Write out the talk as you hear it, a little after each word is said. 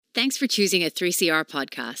Thanks for choosing a 3CR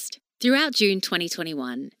podcast. Throughout June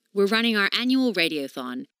 2021, we're running our annual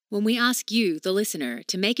Radiothon when we ask you, the listener,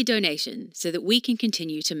 to make a donation so that we can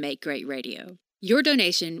continue to make great radio. Your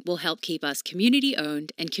donation will help keep us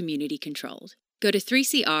community-owned and community-controlled. Go to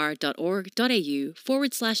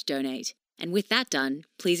 3cr.org.au/donate. And with that done,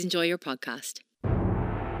 please enjoy your podcast.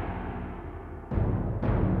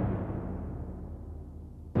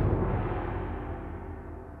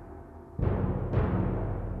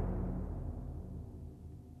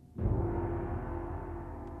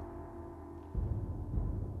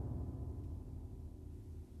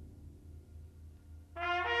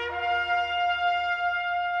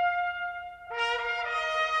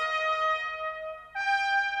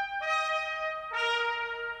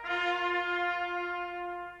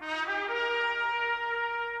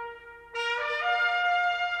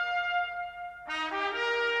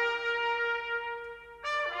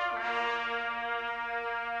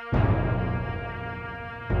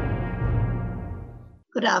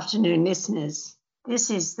 Good afternoon, listeners. This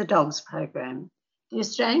is the DOGS program. The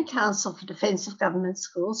Australian Council for Defence of Government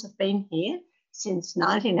Schools have been here since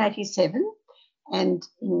 1987, and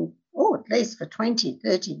at least for 20,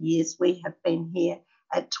 30 years, we have been here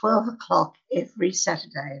at 12 o'clock every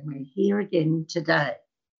Saturday, and we're here again today.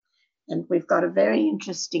 And we've got a very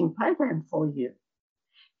interesting program for you,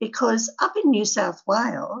 because up in New South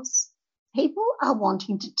Wales, people are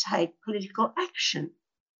wanting to take political action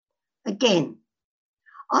again.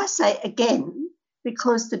 I say again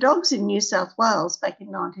because the Dogs in New South Wales back in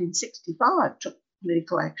 1965 took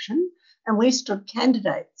political action, and we stood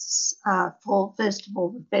candidates for, first of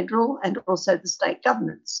all, the federal and also the state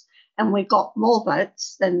governments. And we got more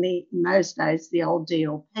votes than in those days, the old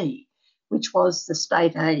DLP, which was the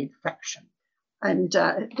state aid faction, and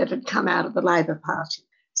that had come out of the Labor Party.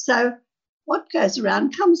 So what goes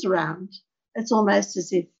around comes around. It's almost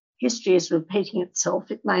as if history is repeating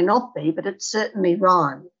itself. It may not be, but it certainly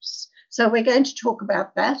rhymes. So we're going to talk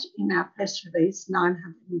about that in our press release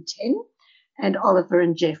 910, and Oliver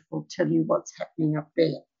and Jeff will tell you what's happening up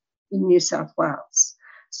there in New South Wales.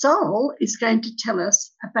 Sol is going to tell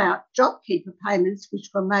us about JobKeeper payments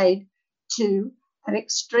which were made to an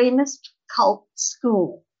extremist cult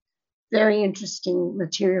school. Very interesting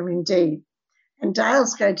material indeed. And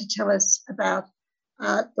Dale's going to tell us about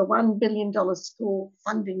the $1 billion school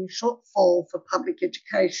funding shortfall for public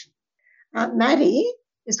education. Maddie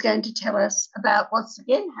is going to tell us about what's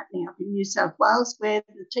again happening up in New South Wales, where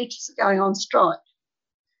the teachers are going on strike,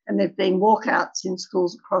 and there have been walkouts in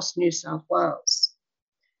schools across New South Wales.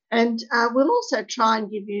 And we'll also try and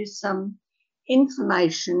give you some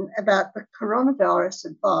information about the coronavirus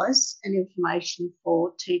advice and information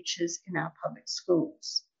for teachers in our public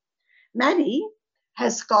schools. Maddie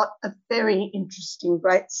has got a very interesting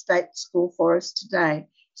Great State School for us today.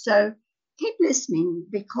 So keep listening,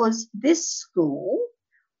 because this school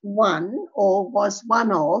was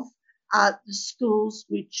one of the schools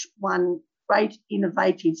which won Great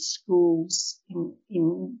Innovative Schools in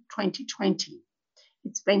 2020.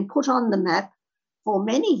 It's been put on the map for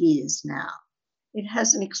many years now. It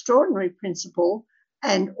has an extraordinary principal,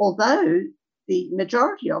 and although the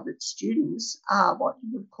majority of its students are what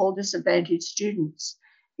you would call disadvantaged students,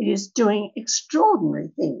 it is doing extraordinary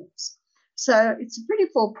things. So it's a pretty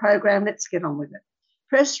full program. Let's get on with it.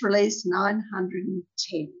 Press release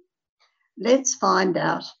 910. Let's find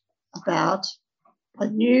out about a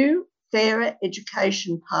new fairer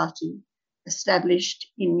education party established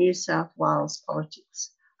in New South Wales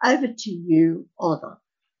politics. Over to you, Oliver.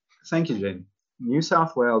 Thank you, Jen. New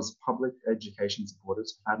South Wales public education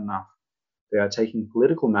supporters have had enough. They are taking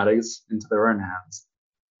political matters into their own hands.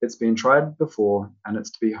 It's been tried before, and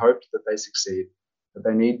it's to be hoped that they succeed, but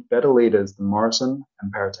they need better leaders than Morrison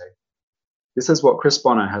and Perrottet. This is what Chris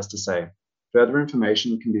Bonner has to say. Further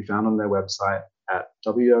information can be found on their website at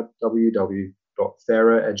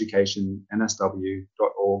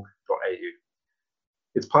www.fairereducationnsw.org.au.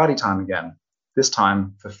 It's party time again, this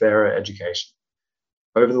time for fairer education.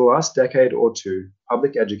 Over the last decade or two,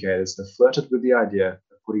 public educators have flirted with the idea of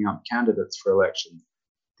putting up candidates for election.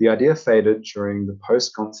 The idea faded during the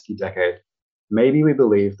post-Gonski decade. Maybe we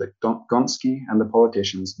believed that Gonski and the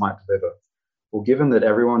politicians might deliver. Well, given that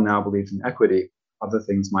everyone now believes in equity, other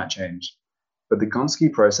things might change. But the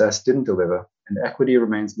Gonski process didn't deliver, and equity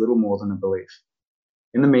remains little more than a belief.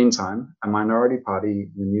 In the meantime, a minority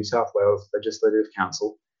party in the New South Wales Legislative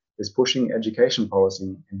Council is pushing education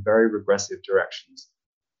policy in very regressive directions.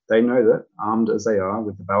 They know that, armed as they are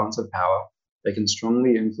with the balance of power, they can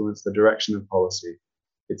strongly influence the direction of policy.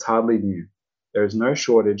 It's hardly new. There is no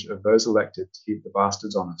shortage of those elected to keep the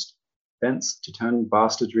bastards honest, thence to turn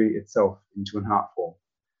bastardry itself into an art form.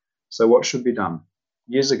 So what should be done?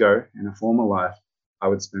 Years ago, in a former life, I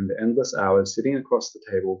would spend endless hours sitting across the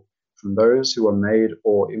table from those who made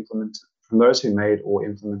or implemented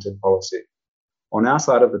policy. On our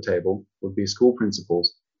side of the table would be school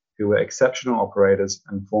principals who were exceptional operators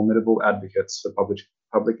and formidable advocates for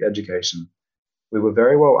public education. We were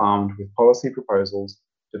very well armed with policy proposals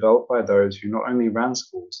developed by those who not only ran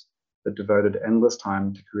schools, but devoted endless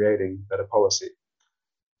time to creating better policy.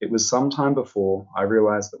 It was some time before I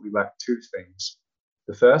realized that we lacked two things.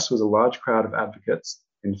 The first was a large crowd of advocates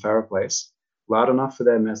in Farrer Place, loud enough for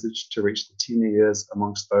their message to reach the teen ears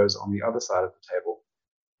amongst those on the other side of the table.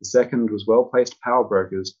 The second was well-placed power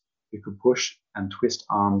brokers who could push and twist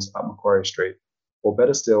arms up Macquarie Street, or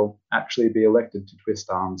better still, actually be elected to twist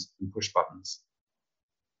arms and push buttons.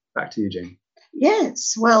 Back to you, Jean.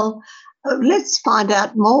 Yes, well, let's find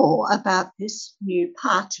out more about this new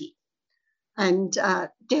party. And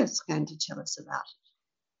Dev's going to tell us about it.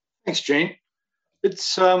 Thanks, Jean.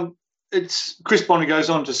 It's Chris Bonner goes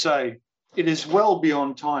on to say, it is well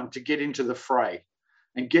beyond time to get into the fray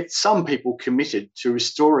and get some people committed to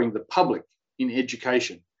restoring the public in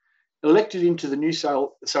education, elected into the New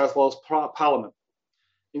South Wales Parliament.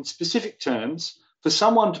 In specific terms, for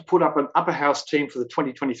someone to put up an upper house team for the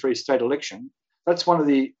 2023 state election, that's what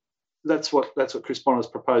Chris Bonner is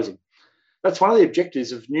proposing. That's one of the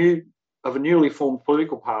objectives of a newly formed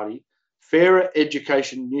political party, Fairer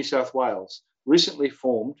Education New South Wales, recently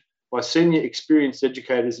formed by senior experienced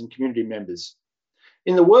educators and community members.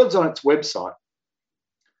 In the words on its website,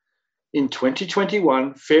 in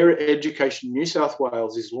 2021, Fairer Education New South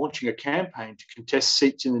Wales is launching a campaign to contest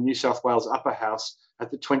seats in the New South Wales upper house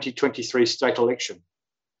at the 2023 state election.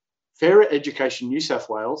 Fairer Education New South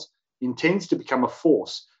Wales intends to become a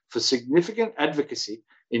force for significant advocacy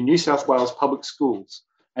in New South Wales public schools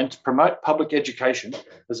and to promote public education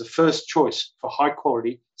as a first choice for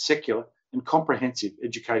high-quality, secular and comprehensive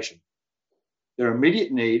education. Their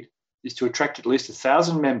immediate need is to attract at least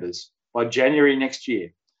 1,000 members by January next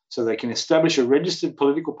year so they can establish a registered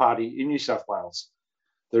political party in New South Wales.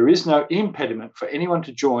 There is no impediment for anyone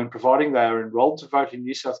to join providing they are enrolled to vote in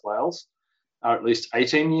New South Wales, are at least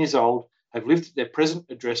 18 years old, have lived at their present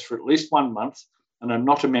address for at least 1 month and are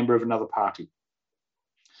not a member of another party.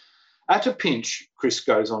 At a pinch, Chris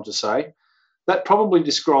goes on to say, that probably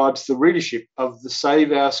describes the readership of the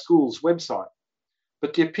Save Our Schools website.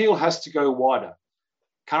 But the appeal has to go wider.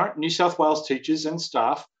 Current New South Wales teachers and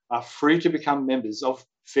staff are free to become members of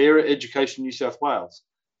Fairer Education New South Wales,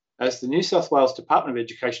 as the New South Wales Department of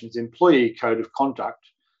Education's Employee Code of Conduct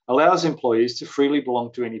allows employees to freely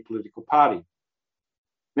belong to any political party.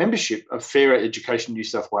 Membership of Fairer Education New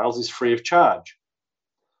South Wales is free of charge.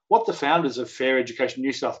 What the founders of Fairer Education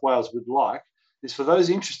New South Wales would like is for those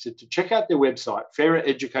interested to check out their website, Fairer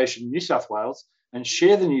Education New South Wales, and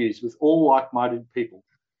share the news with all like-minded people.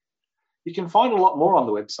 You can find a lot more on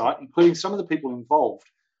the website, including some of the people involved,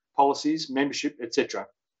 policies, membership, etc.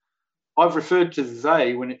 I've referred to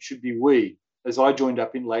they when it should be we, as I joined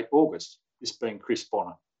up in late August, this being Chris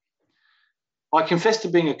Bonner. I confess to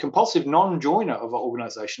being a compulsive non-joiner of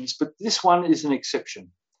organisations, but this one is an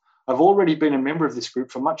exception. I've already been a member of this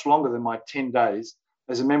group for much longer than my 10 days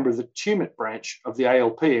as a member of the Tumut branch of the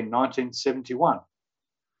ALP in 1971.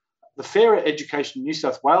 The Fairer Education New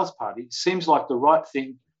South Wales Party seems like the right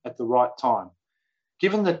thing at the right time.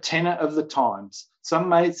 Given the tenor of the times, some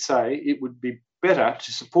may say it would be better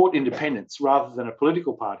to support independence rather than a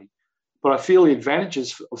political party, but I feel the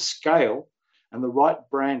advantages of scale and the right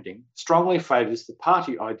branding strongly favours the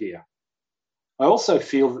party idea. I also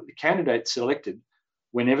feel that the candidate selected,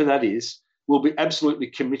 whenever that is, will be absolutely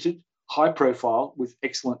committed, high profile, with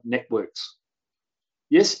excellent networks.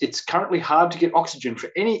 Yes, it's currently hard to get oxygen for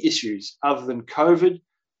any issues other than COVID,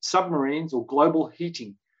 submarines or global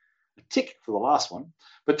heating. A tick for the last one,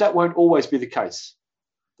 but that won't always be the case.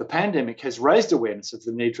 The pandemic has raised awareness of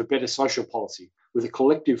the need for better social policy with a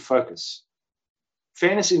collective focus.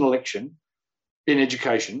 Fairness in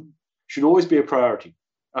education should always be a priority.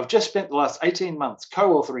 I've just spent the last 18 months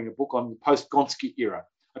co-authoring a book on the post-Gonski era,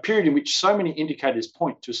 a period in which so many indicators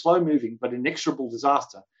point to a slow-moving but inexorable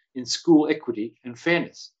disaster in school equity and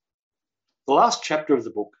fairness. The last chapter of the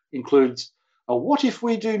book includes a "What if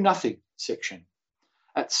we do nothing" section.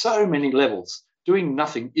 At so many levels, doing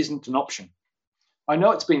nothing isn't an option. I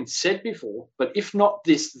know it's been said before, but if not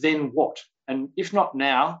this, then what? And if not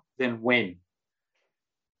now, then when?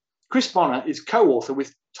 Chris Bonner is co-author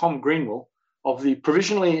with Tom Greenwell of the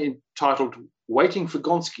provisionally entitled Waiting for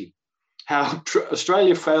Gonski, How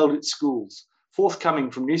Australia Failed Its Schools,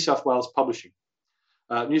 forthcoming from New South Publishing,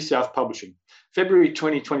 February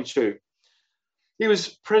 2022. He was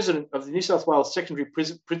president of the New South Wales Secondary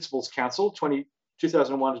Principals Council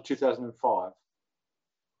 2001 to 2005.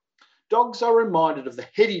 Dogs are reminded of the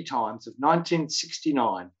heady times of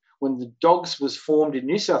 1969 when the Dogs was formed in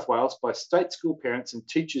New South Wales by State School Parents and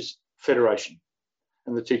Teachers Federation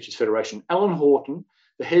and the Teachers Federation. Alan Horton,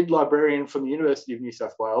 the head librarian from the University of New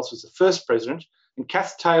South Wales, was the first president, and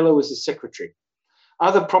Kath Taylor was the secretary.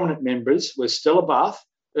 Other prominent members were Stella Bath,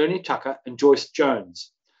 Ernie Tucker and Joyce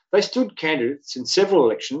Jones. They stood candidates in several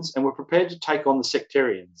elections and were prepared to take on the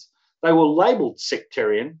sectarians. They were labelled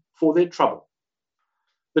sectarian for their trouble.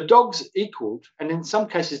 The Dogs equalled and in some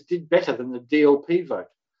cases did better than the DLP vote,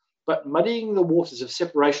 but muddying the waters of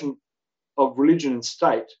separation of religion and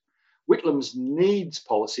state, Whitlam's needs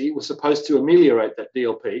policy was supposed to ameliorate that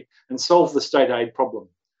DLP and solve the state aid problem.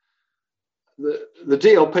 The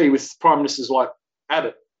DLP, with Prime Ministers like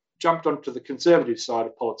Abbott, jumped onto the Conservative side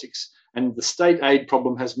of politics, and the state aid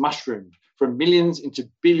problem has mushroomed from millions into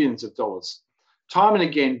billions of dollars. Time and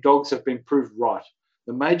again, Dogs have been proved right.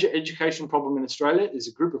 The major education problem in Australia is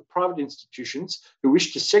a group of private institutions who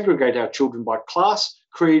wish to segregate our children by class,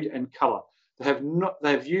 creed and colour. They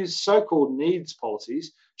have used so-called needs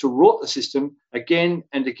policies to rot the system again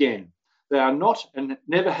and again. They are not and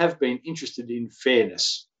never have been interested in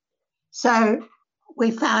fairness. So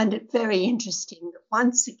we found it very interesting that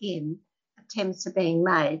once again attempts are being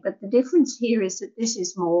made, but the difference here is that this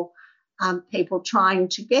is more people trying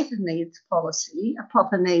to get a needs policy, a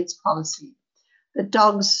proper needs policy. The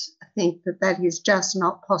Dogs think that that is just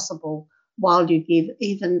not possible while you give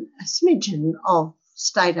even a smidgen of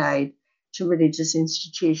state aid to religious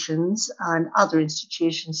institutions and other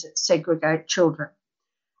institutions that segregate children.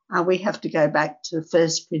 We have to go back to the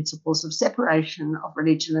first principles of separation of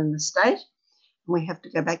religion and the state. We have to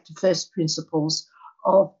go back to first principles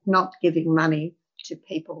of not giving money to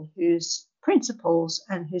people whose principles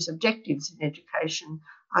and whose objectives in education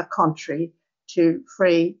are contrary to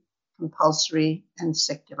free, compulsory and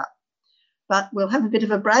secular. But we'll have a bit of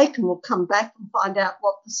a break and we'll come back and find out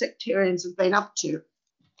what the sectarians have been up to.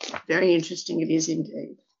 Very interesting it is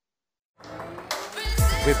indeed.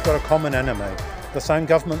 We've got a common enemy. The same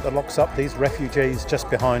government that locks up these refugees just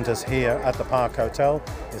behind us here at the Park Hotel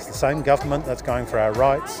is the same government that's going for our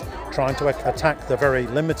rights, trying to attack the very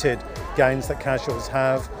limited gains that casuals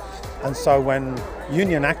have. And so when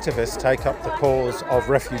union activists take up the cause of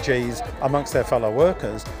refugees amongst their fellow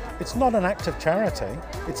workers, it's not an act of charity.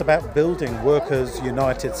 It's about building workers'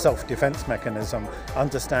 united self-defence mechanism,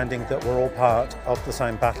 understanding that we're all part of the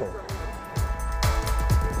same battle.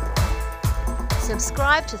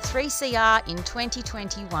 Subscribe to 3CR in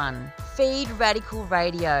 2021. Feed Radical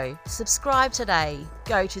Radio. Subscribe today.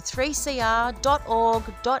 Go to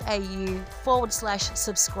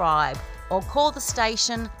 3cr.org.au/subscribe or call the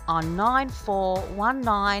station on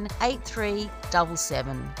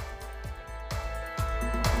 94198377.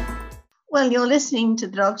 Well, you're listening to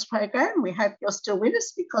the Dogs program. We hope you're still with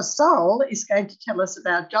us because Sorrel is going to tell us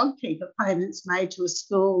about JobKeeper payments made to a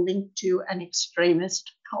school linked to an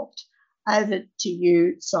extremist cult. Over to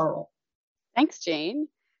you, Sorrel. Thanks, Jean.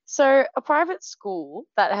 So a private school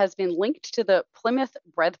that has been linked to the Plymouth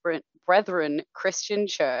Brethren Christian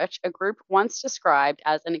Church, a group once described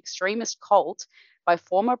as an extremist cult by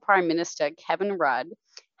former Prime Minister Kevin Rudd,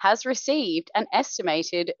 has received an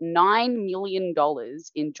estimated $9 million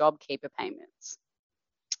in JobKeeper payments.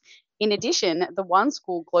 In addition, the One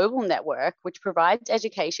School Global Network, which provides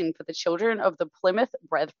education for the children of the Plymouth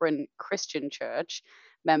Brethren Christian Church,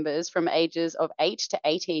 members from ages of 8 to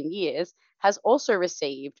 18 years, has also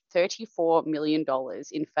received $34 million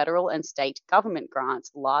in federal and state government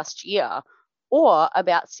grants last year, or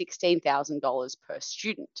about $16,000 per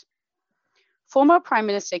student. Former Prime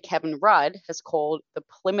Minister Kevin Rudd has called the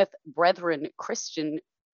Plymouth Brethren Christian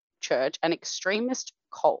Church an extremist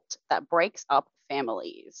cult that breaks up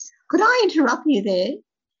families. Could I interrupt you there?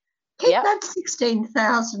 Keep Yep. that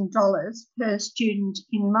 $16,000 per student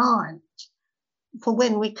in mind for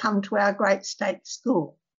when we come to our great state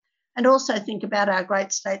school. And also think about our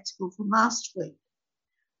great state school from last week,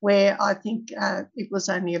 where I think it was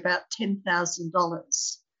only about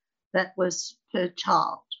 $10,000 that was per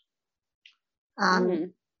child.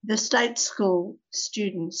 The state school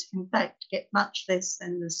students, in fact, get much less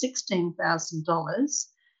than the $16,000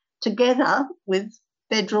 together with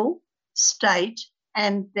federal, state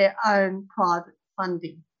and their own private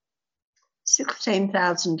funding.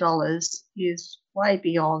 $16,000 is way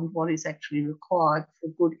beyond what is actually required for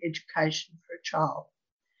good education for a child.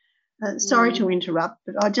 Sorry to interrupt,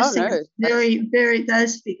 but I just think it's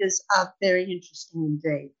those figures are very interesting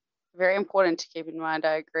indeed. Very important to keep in mind,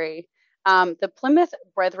 I agree. The Plymouth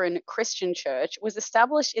Brethren Christian Church was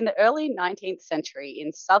established in the early 19th century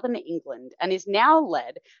in southern England and is now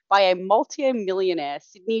led by a multi-millionaire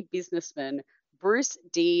Sydney businessman, Bruce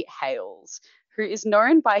D. Hales, who is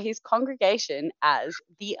known by his congregation as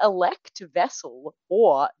the Elect Vessel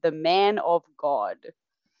or the Man of God.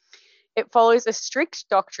 It follows a strict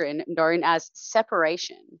doctrine known as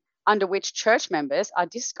separation, under which church members are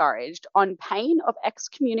discouraged on pain of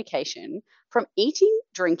excommunication from eating,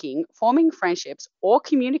 drinking, forming friendships, or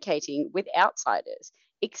communicating with outsiders,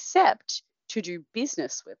 except to do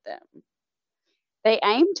business with them. They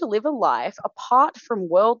aim to live a life apart from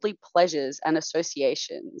worldly pleasures and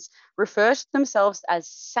associations, refer to themselves as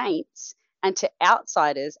saints, and to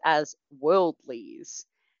outsiders as worldlies.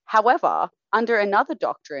 However, under another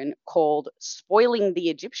doctrine called spoiling the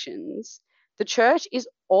Egyptians, the church is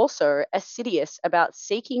also assiduous about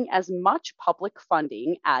seeking as much public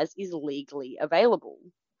funding as is legally available.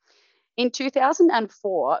 In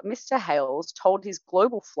 2004, Mr. Hales told his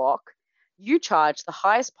global flock, "You charge the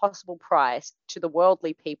highest possible price to the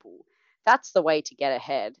worldly people. That's the way to get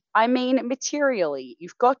ahead. I mean, materially,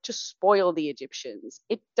 you've got to spoil the Egyptians.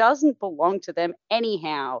 It doesn't belong to them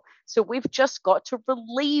anyhow, so we've just got to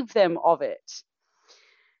relieve them of it."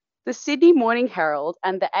 The Sydney Morning Herald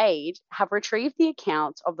and The Age have retrieved the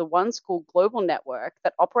accounts of the One School global network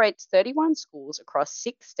that operates 31 schools across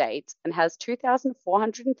 6 states and has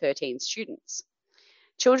 2,413 students.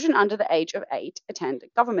 Children under the age of 8 attend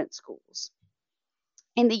government schools.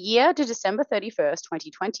 In the year to December 31st,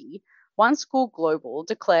 2020, One School Global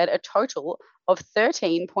declared a total of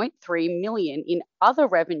 $13.3 million in other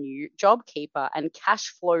revenue, JobKeeper, and cash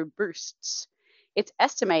flow boosts. It's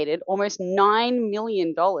estimated almost $9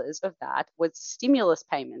 million of that was stimulus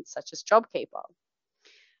payments such as JobKeeper.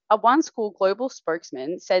 A One School Global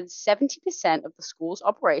spokesman said 70% of the school's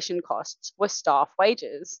operation costs were staff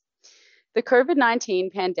wages. The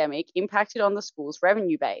COVID-19 pandemic impacted on the school's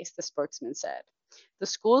revenue base, the spokesman said. The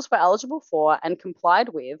schools were eligible for and complied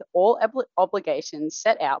with all obligations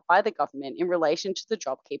set out by the government in relation to the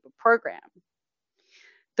JobKeeper program.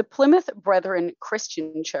 The Plymouth Brethren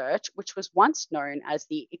Christian Church, which was once known as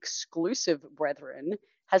the Exclusive Brethren,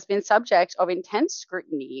 has been subject of intense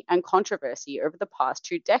scrutiny and controversy over the past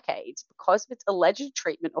 2 decades because of its alleged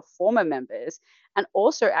treatment of former members and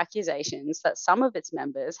also accusations that some of its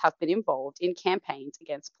members have been involved in campaigns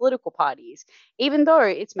against political parties, even though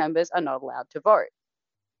its members are not allowed to vote.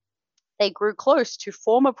 They grew close to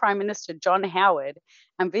former Prime Minister John Howard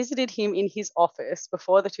and visited him in his office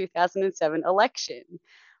before the 2007 election.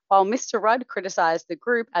 While Mr. Rudd criticised the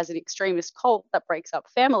group as an extremist cult that breaks up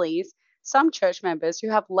families, some church members who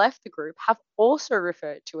have left the group have also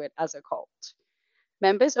referred to it as a cult.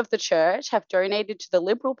 Members of the church have donated to the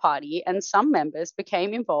Liberal Party, and some members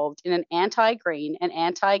became involved in an anti-green and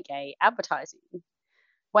anti-gay advertising.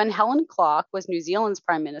 When Helen Clark was New Zealand's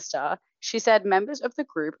Prime Minister, she said members of the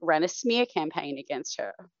group ran a smear campaign against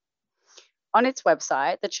her. On its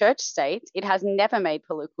website, the church states it has never made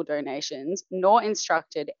political donations nor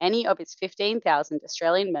instructed any of its 15,000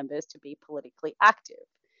 Australian members to be politically active.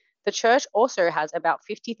 The church also has about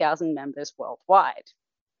 50,000 members worldwide.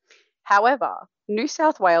 However, New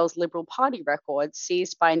South Wales Liberal Party records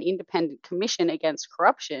seized by an independent commission against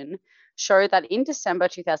corruption show that in December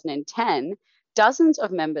 2010, dozens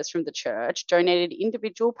of members from the church donated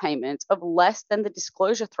individual payments of less than the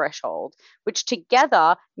disclosure threshold, which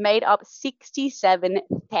together made up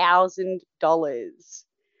 $67,000.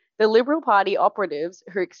 The Liberal Party operatives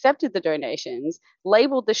who accepted the donations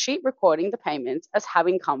labelled the sheet recording the payments as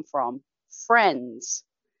having come from friends.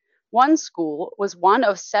 One school was one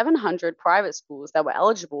of 700 private schools that were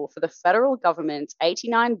eligible for the federal government's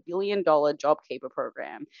 $89 billion JobKeeper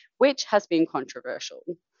program, which has been controversial.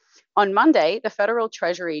 On Monday, the Federal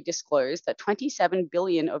Treasury disclosed that $27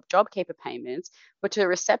 billion of JobKeeper payments were to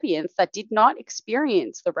recipients that did not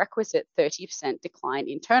experience the requisite 30% decline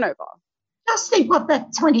in turnover. Just think what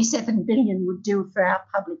that $27 billion would do for our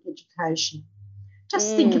public education.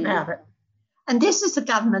 Just think about it. And this is a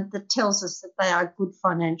government that tells us that they are good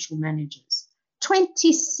financial managers.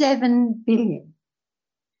 $27 billion.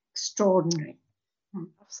 Extraordinary.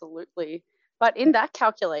 Absolutely. But in that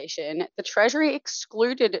calculation, the Treasury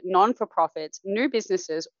excluded non-for-profits, new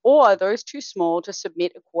businesses, or those too small to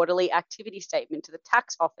submit a quarterly activity statement to the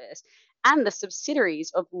tax office, and the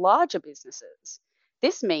subsidiaries of larger businesses.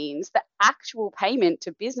 This means the actual payment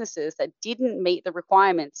to businesses that didn't meet the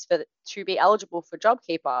requirements to be eligible for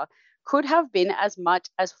JobKeeper could have been as much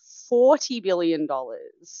as $40 billion.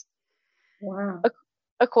 Wow.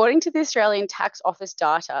 According to the Australian Tax Office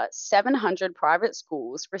data, 700 private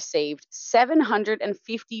schools received $750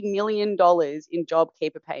 million in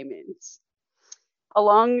JobKeeper payments.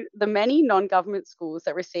 Along the many non-government schools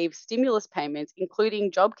that received stimulus payments,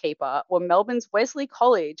 including JobKeeper, were Melbourne's Wesley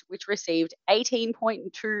College, which received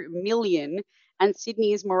 $18.2 million, and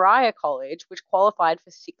Sydney's Moriah College, which qualified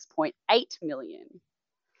for $6.8 million.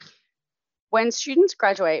 When students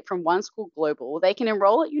graduate from One School Global, they can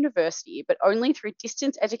enrol at university, but only through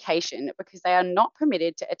distance education because they are not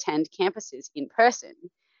permitted to attend campuses in person.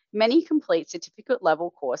 Many complete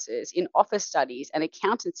certificate-level courses in office studies and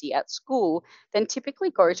accountancy at school, then typically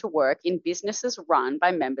go to work in businesses run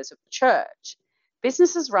by members of the church.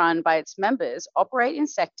 Businesses run by its members operate in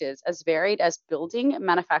sectors as varied as building,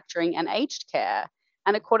 manufacturing, and aged care,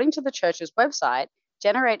 and according to the church's website,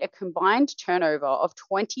 generate a combined turnover of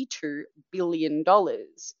 $22 billion. Well,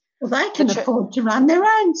 they can afford to run their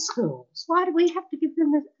own schools. Why do we have to give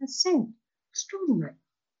them a cent? Extraordinary.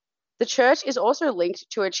 The church is also linked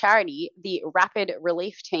to a charity, the Rapid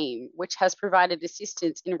Relief Team, which has provided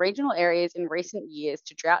assistance in regional areas in recent years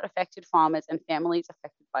to drought-affected farmers and families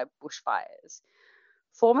affected by bushfires.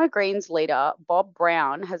 Former Greens leader Bob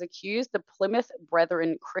Brown has accused the Plymouth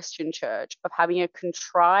Brethren Christian Church of having a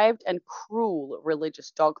contrived and cruel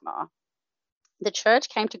religious dogma. The church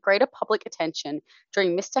came to greater public attention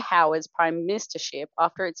during Mr. Howard's prime ministership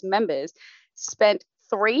after its members spent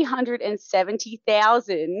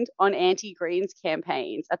 $370,000 on anti-Greens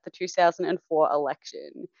campaigns at the 2004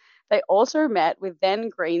 election. They also met with then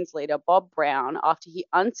Greens leader Bob Brown after he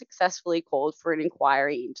unsuccessfully called for an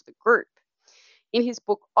inquiry into the group. In his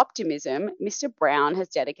book Optimism, Mr. Brown has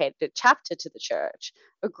dedicated a chapter to the church,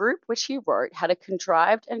 a group which he wrote had a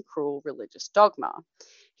contrived and cruel religious dogma.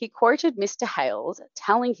 He quoted Mr. Hales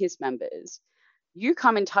telling his members, "You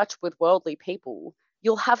come in touch with worldly people,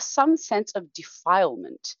 you'll have some sense of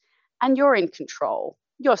defilement, and you're in control.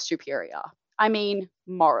 You're superior. I mean,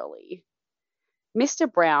 morally." Mr.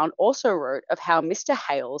 Brown also wrote of how Mr.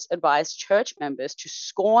 Hales advised church members to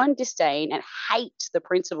scorn, disdain, and hate the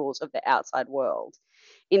principles of the outside world.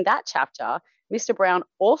 In that chapter, Mr. Brown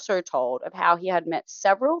also told of how he had met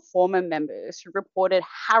several former members who reported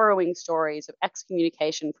harrowing stories of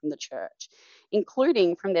excommunication from the church,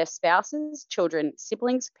 including from their spouses, children,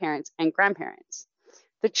 siblings, parents, and grandparents.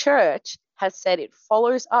 The church has said it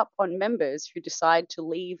follows up on members who decide to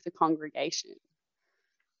leave the congregation.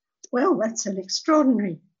 Well, that's an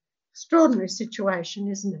extraordinary situation,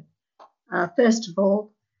 isn't it? First of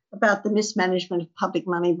all, about the mismanagement of public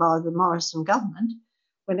money by the Morrison government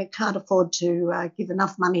when it can't afford to give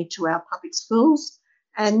enough money to our public schools,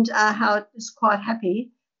 and how it is quite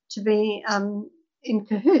happy to be in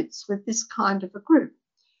cahoots with this kind of a group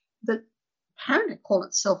that apparently call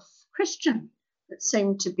itself Christian, that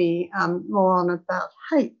seem to be more on about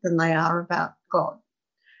hate than they are about God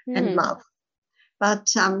and love.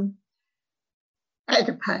 But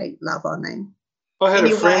agape love, I mean. I had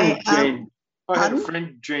anyway, a friend, Jean. I had pardon? a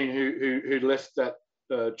friend, Jean, who left that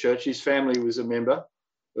church. His family was a member,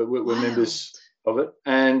 were members of it,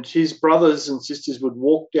 and his brothers and sisters would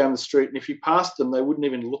walk down the street, and if he passed them, they wouldn't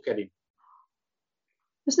even look at him.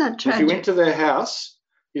 Isn't that tragic? If he went to their house,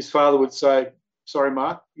 his father would say, "Sorry,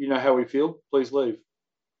 Mark, you know how we feel. Please leave."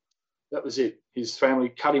 That was it. His family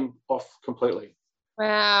cut him off completely.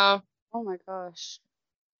 Wow. Oh my gosh.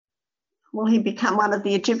 Will he become one of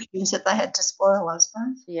the Egyptians that they had to spoil, I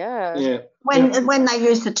suppose? Yeah. Yeah. When they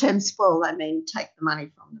use the term spoil, they mean take the money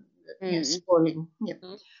from them. Spoiling. Yep.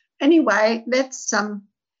 Anyway, let's not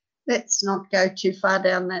go too far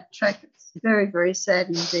down that track. It's very, very sad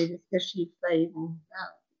indeed, especially if they even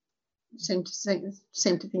seem to think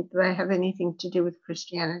that they have anything to do with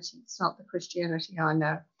Christianity. It's not the Christianity I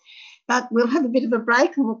know. But we'll have a bit of a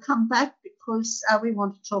break and we'll come back because we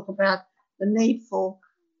want to talk about the need for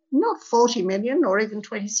not 40 million or even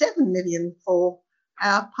 27 million for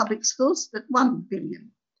our public schools, but 1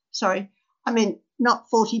 billion. Sorry, I mean not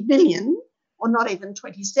 40 billion or not even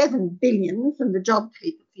 27 billion from the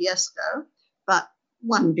JobKeeper fiasco, but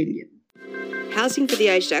 1 billion. Housing for the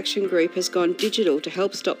Aged Action Group has gone digital to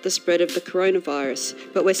help stop the spread of the coronavirus,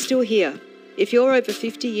 but we're still here. If you're over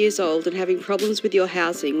 50 years old and having problems with your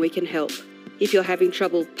housing, we can help. If you're having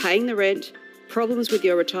trouble paying the rent, problems with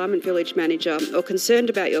your retirement village manager, or concerned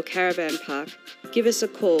about your caravan park, give us a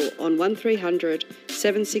call on 1300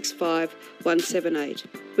 765 178.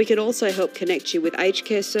 We can also help connect you with aged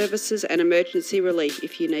care services and emergency relief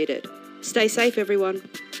if you need it. Stay safe, everyone.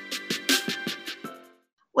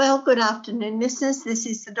 Well, good afternoon, listeners. This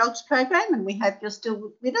is the Dogs Program, and we hope you're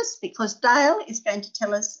still with us because Dale is going to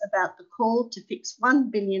tell us about the call to fix $1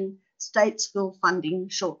 billion state school funding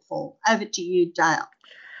shortfall. Over to you, Dale.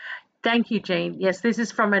 Thank you, Jean. Yes, this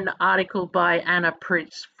is from an article by Anna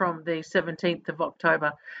Pritz from the 17th of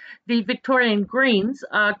October. The Victorian Greens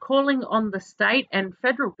are calling on the state and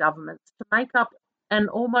federal governments to make up an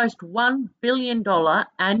almost $1 billion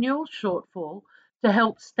annual shortfall to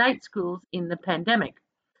help state schools in the pandemic.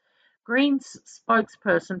 Greens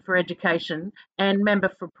spokesperson for education and member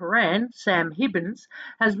for Prahran, Sam Hibbins,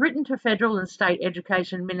 has written to federal and state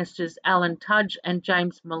education ministers Alan Tudge and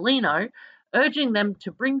James Merlino, urging them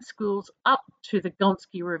to bring schools up to the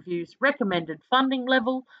Gonski Review's recommended funding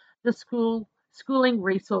level, the Schooling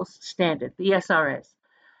Resource Standard, the SRS.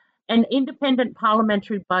 An independent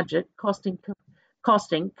parliamentary budget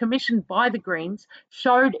costing commissioned by the Greens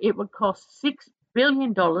showed it would cost $6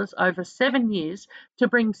 billion over 7 years to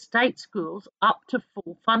bring state schools up to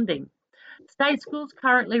full funding. State schools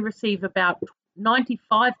currently receive about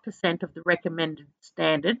 95% of the recommended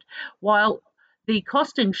standard, while the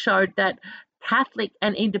costing showed that Catholic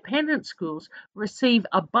and independent schools receive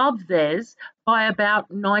above theirs by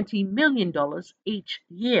about $90 million each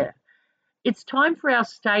year. It's time for our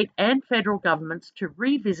state and federal governments to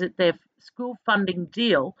revisit their school funding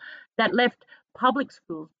deal that left public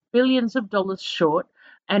schools billions of dollars short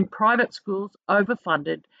and private schools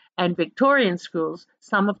overfunded and Victorian schools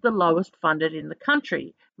some of the lowest funded in the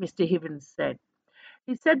country, Mr. Hibbins said.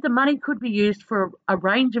 He said the money could be used for a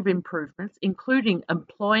range of improvements, including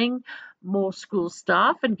employing more school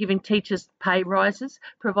staff and giving teachers pay rises,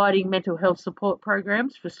 providing mental health support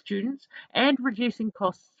programs for students, and reducing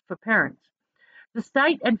costs for parents. The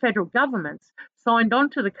state and federal governments signed on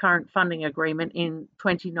to the current funding agreement in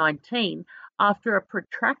 2019 after a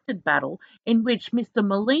protracted battle in which Mr.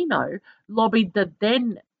 Merlino lobbied the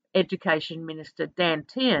then Education Minister Dan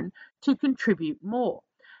Tehan to contribute more.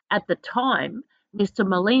 At the time, Mr.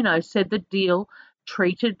 Merlino said the deal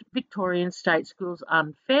treated Victorian state schools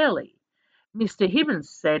unfairly. Mr. Hibbins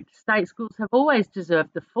said state schools have always deserved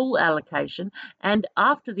the full allocation, and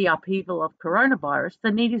after the upheaval of coronavirus,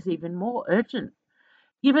 the need is even more urgent.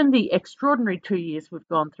 Given the extraordinary 2 years we've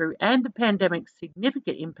gone through and the pandemic's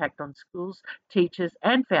significant impact on schools, teachers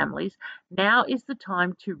and families, now is the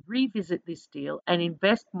time to revisit this deal and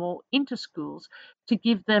invest more into schools to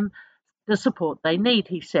give them the support they need,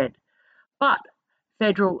 he said. But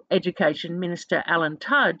Federal Education Minister Alan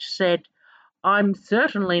Tudge said, I'm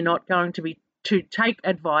certainly not going to take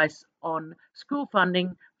advice on school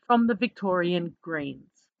funding from the Victorian Greens.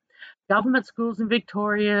 Government schools in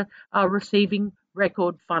Victoria are receiving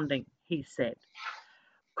record funding, he said.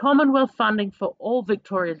 Commonwealth funding for all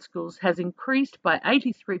Victorian schools has increased by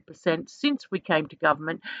 83% since we came to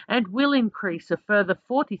government and will increase a further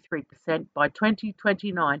 43% by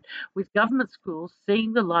 2029, with government schools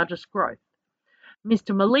seeing the largest growth.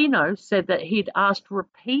 Mr. Merlino said that he'd asked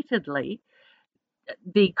repeatedly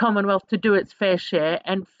the Commonwealth to do its fair share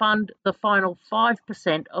and fund the final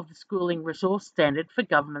 5% of the Schooling Resource Standard for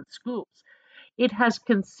government schools. It has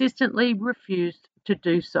consistently refused to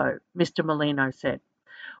do so, Mr. Merlino said.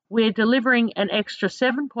 We're delivering an extra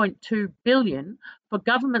 $7.2 billion for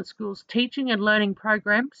government schools' teaching and learning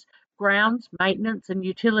programs, grounds, maintenance and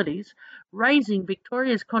utilities, raising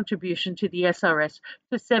Victoria's contribution to the SRS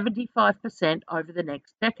to 75% over the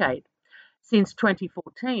next decade. Since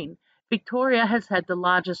 2014, Victoria has had the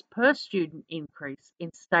largest per-student increase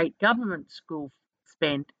in state government school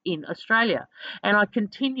spend in Australia, and I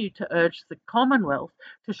continue to urge the Commonwealth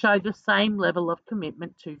to show the same level of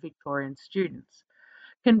commitment to Victorian students.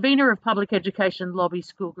 Convener of public education lobby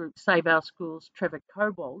school group Save Our Schools, Trevor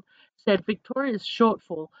Cobbold, said Victoria's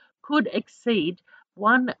shortfall could exceed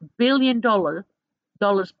 $1 billion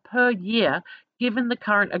per year, given the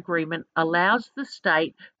current agreement allows the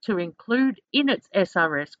state to include in its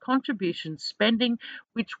SRS contribution spending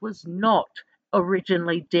which was not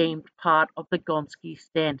originally deemed part of the Gonski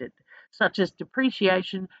standard, such as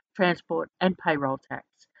depreciation, transport and payroll tax.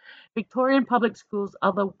 Victorian public schools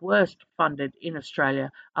are the worst funded in Australia,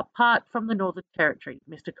 apart from the Northern Territory,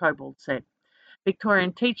 Mr. Cobbold said.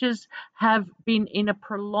 Victorian teachers have been in a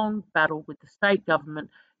prolonged battle with the state government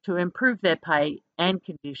to improve their pay and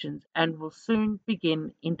conditions and will soon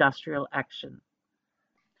begin industrial action.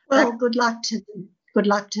 Well, good luck to them. Good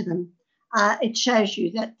luck to them. It shows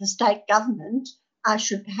you that the state government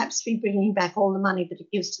should perhaps be bringing back all the money that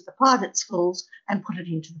it gives to the private schools and put it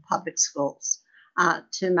into the public schools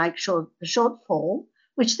to make sure the shortfall,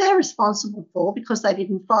 which they're responsible for because they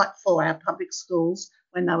didn't fight for our public schools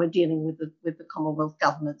when they were dealing with the Commonwealth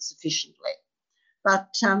government sufficiently.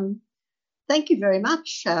 But thank you very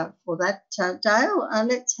much for that, Dale.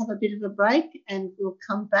 Let's have a bit of a break and we'll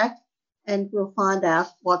come back and we'll find out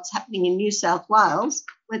what's happening in New South Wales,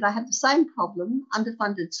 where they have the same problem,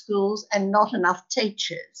 underfunded schools and not enough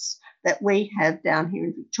teachers that we have down here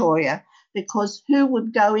in Victoria, because who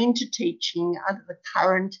would go into teaching under the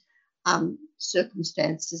current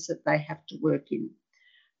circumstances that they have to work in?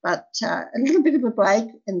 But a little bit of a break,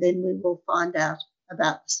 and then we will find out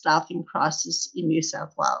about the staffing crisis in New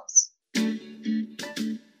South Wales.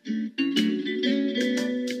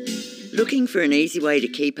 Looking for an easy way to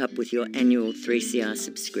keep up with your annual 3CR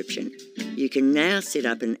subscription? You can now set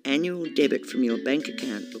up an annual debit from your bank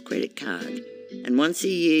account or credit card, and once a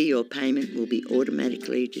year your payment will be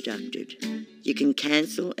automatically deducted. You can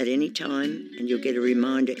cancel at any time and you'll get a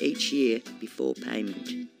reminder each year before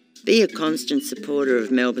payment. Be a constant supporter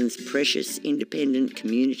of Melbourne's precious independent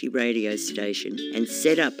community radio station and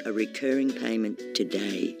set up a recurring payment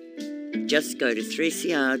today. Just go to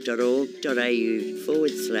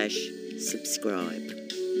 3cr.org.au/subscribe.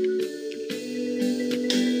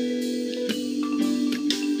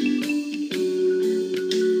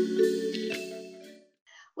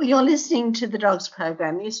 Well, you're listening to the DOGS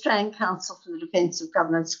program, the Australian Council for the Defence of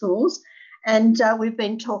Government Schools, and we've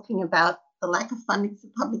been talking about the lack of funding for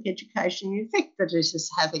public education, the effect that it is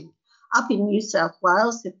having. Up in New South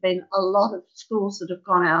Wales, there have been a lot of schools that have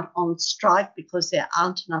gone out on strike because there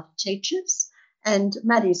aren't enough teachers, and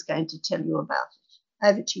Maddie's going to tell you about it.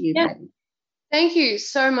 Over to you, Maddie. Thank you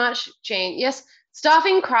so much, Jean. Yes,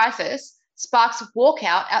 staffing crisis sparks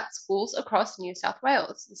walkout at schools across New South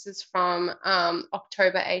Wales. This is from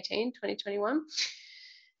October 18, 2021.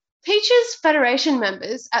 Teachers Federation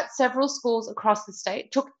members at several schools across the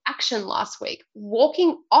state took action last week,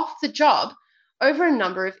 walking off the job over a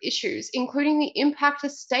number of issues, including the impact a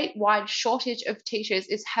statewide shortage of teachers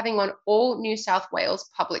is having on all New South Wales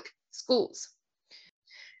public schools.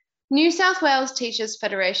 New South Wales Teachers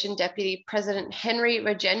Federation Deputy President Henry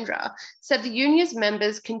Rajendra said the union's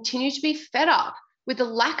members continue to be fed up with the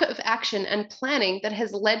lack of action and planning that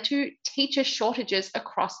has led to teacher shortages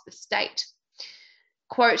across the state.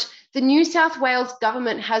 Quote, the New South Wales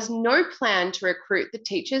government has no plan to recruit the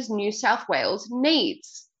teachers New South Wales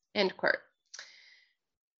needs, end quote.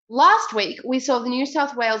 Last week, we saw the New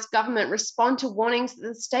South Wales government respond to warnings that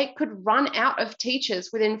the state could run out of teachers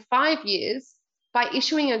within 5 years by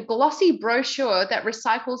issuing a glossy brochure that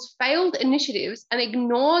recycles failed initiatives and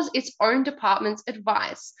ignores its own department's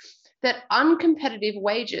advice that uncompetitive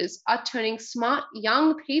wages are turning smart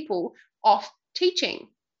young people off teaching.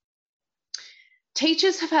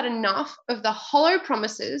 Teachers have had enough of the hollow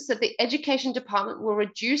promises that the Education Department will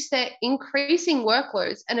reduce their increasing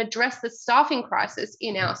workloads and address the staffing crisis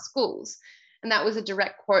in our schools. And that was a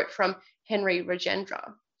direct quote from Henry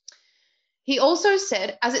Rajendra. He also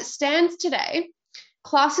said, as it stands today,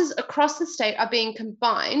 classes across the state are being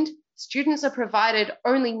combined, students are provided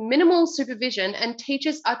only minimal supervision, and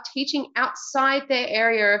teachers are teaching outside their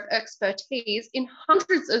area of expertise in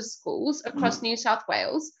hundreds of schools across New South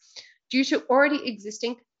Wales, due to already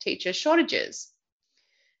existing teacher shortages.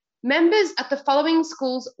 Members at the following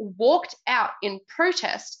schools walked out in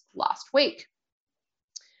protest last week: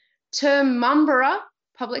 Termumbera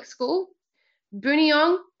Public School,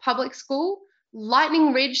 Buninyong Public School,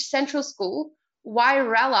 Lightning Ridge Central School,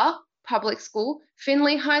 Wairala Public School,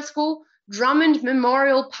 Finley High School, Drummond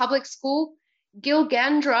Memorial Public School,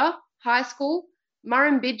 Gilgandra High School,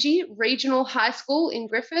 Murrumbidgee Regional High School in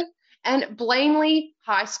Griffith, and Blaney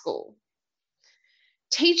High School.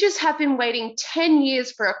 Teachers have been waiting 10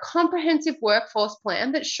 years for a comprehensive workforce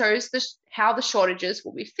plan that shows how the shortages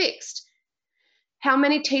will be fixed, how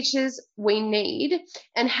many teachers we need,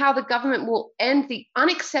 and how the government will end the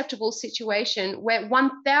unacceptable situation where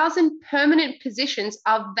 1,000 permanent positions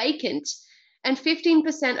are vacant and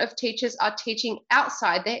 15% of teachers are teaching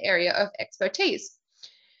outside their area of expertise.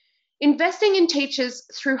 Investing in teachers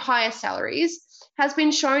through higher salaries has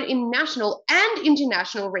been shown in national and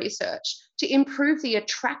international research to improve the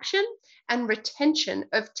attraction and retention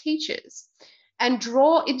of teachers and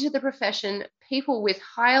draw into the profession people with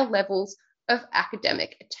higher levels of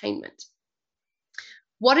academic attainment.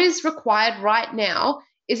 What is required right now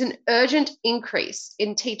is an urgent increase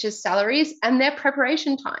in teachers' salaries and their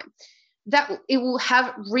preparation time. That it will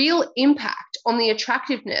have real impact on the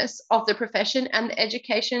attractiveness of the profession and the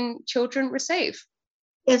education children receive.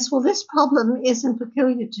 Yes, well, this problem isn't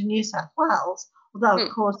peculiar to New South Wales, although,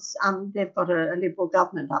 of course, they've got a Liberal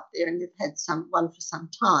government up there and they've had one for some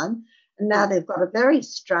time. And now they've got a very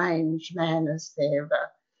strange man as their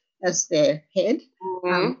head,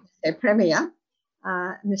 their premier,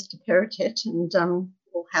 Mr. Perrottet, and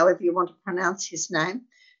or however you want to pronounce his name.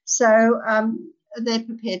 So they're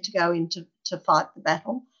prepared to go in to fight the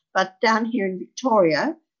battle. But down here in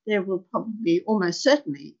Victoria, there will probably, almost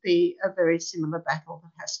certainly, be a very similar battle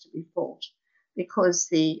that has to be fought, because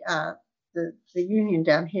the union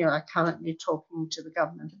down here are currently talking to the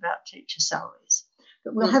government about teacher salaries.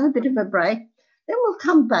 But we'll have a bit of a break. Then we'll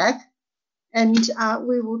come back and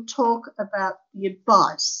we will talk about the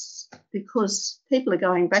advice, because people are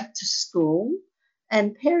going back to school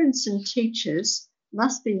and parents and teachers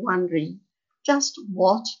must be wondering just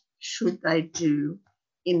what should they do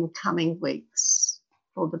in the coming weeks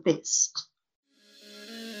for the best.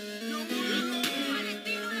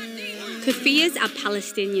 Kufiyas are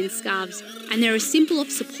Palestinian scarves, and they're a symbol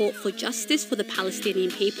of support for justice for the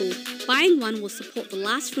Palestinian people. Buying one will support the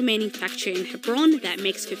last remaining factory in Hebron that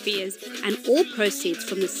makes kufiyas, and all proceeds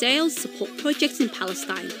from the sales support projects in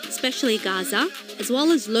Palestine, especially Gaza, as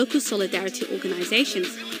well as local solidarity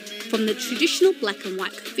organisations. From the traditional black and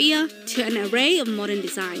white kufiya to an array of modern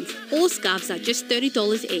designs, all scarves are just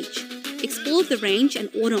 $30 each. Explore the range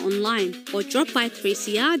and order online, or drop by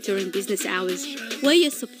 3CR during business hours. Wear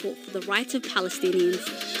your support for the rights of Palestinians.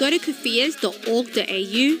 Go to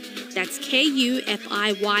kufiyas.org.au, that's KUFIYAS.org.au,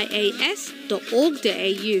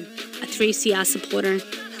 a 3CR supporter.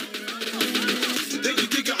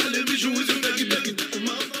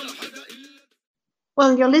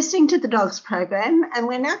 Well, you're listening to the Dogs program, and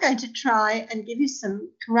we're now going to try and give you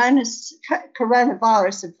some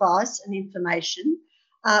coronavirus advice and information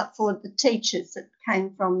for the teachers that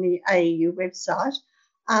came from the AEU website.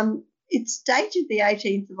 It's dated the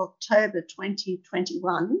 18th of October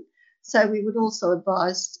 2021, so we would also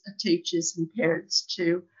advise teachers and parents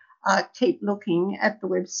to keep looking at the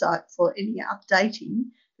website for any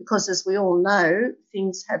updating, because as we all know,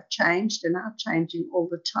 things have changed and are changing all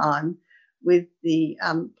the time with the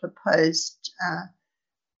proposed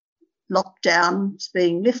lockdowns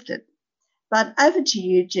being lifted. But over to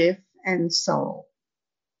you, Jeff and Sorrel.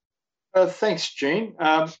 Thanks, Jean.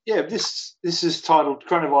 This is titled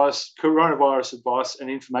Coronavirus Advice and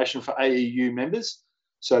Information for AEU Members,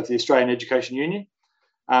 so the Australian Education Union.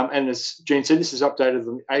 And as Jean said, this is updated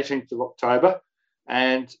on the 18th of October.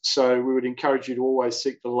 And so we would encourage you to always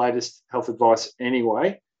seek the latest health advice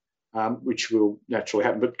anyway, which will naturally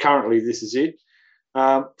happen. But currently, this is it.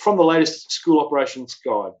 From the latest school operations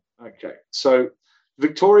guide. Okay, so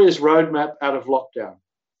Victoria's roadmap out of lockdown.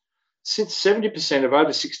 Since 70% of over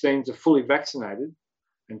 16s are fully vaccinated,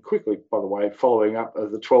 and quickly, by the way, following up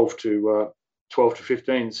the 12 to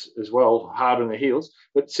 15s as well, hard on the heels.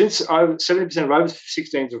 But since 70% of over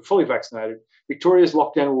 16s are fully vaccinated, Victoria's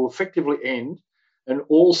lockdown will effectively end, and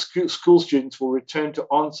all school students will return to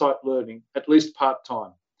on-site learning, at least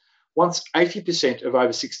part-time. Once 80% of over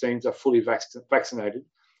 16s are fully vaccinated,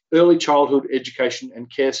 early childhood education and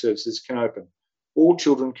care services can open. All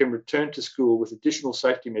children can return to school with additional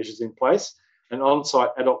safety measures in place, and on-site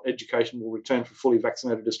adult education will return for fully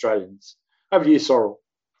vaccinated Australians. Over to you, Sorrel.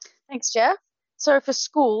 Thanks, Jeff. So for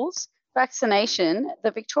schools, vaccination,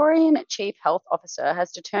 the Victorian Chief Health Officer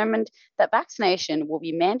has determined that vaccination will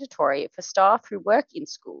be mandatory for staff who work in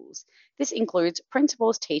schools. This includes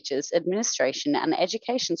principals, teachers, administration and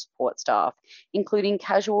education support staff, including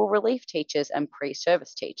casual relief teachers and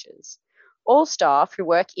pre-service teachers. All staff who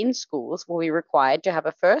work in schools will be required to have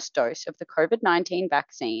a first dose of the COVID-19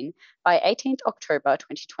 vaccine by 18th October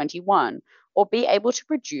 2021, or be able to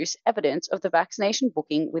produce evidence of the vaccination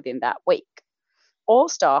booking within that week. All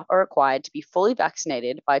staff are required to be fully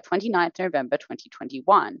vaccinated by 29th November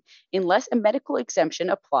 2021, unless a medical exemption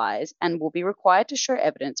applies, and will be required to show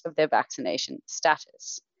evidence of their vaccination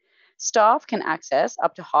status. Staff can access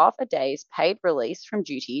up to half a day's paid release from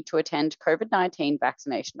duty to attend COVID-19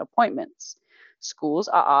 vaccination appointments. Schools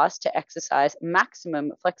are asked to exercise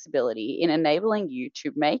maximum flexibility in enabling you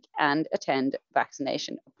to make and attend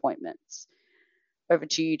vaccination appointments. Over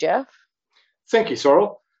to you, Jeff. Thank you,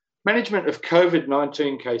 Sorrel. Management of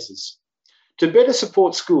COVID-19 cases. To better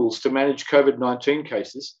support schools to manage COVID-19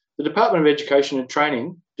 cases, the Department of Education and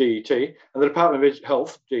Training, DET, and the Department of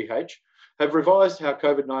Health, DH, have revised how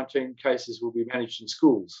COVID-19 cases will be managed in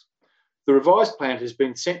schools. The revised plan has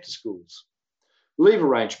been sent to schools. Leave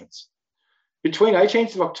arrangements. Between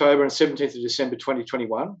 18th of October and 17th of December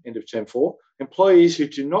 2021, end of Term 4, employees who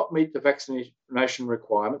do not meet the vaccination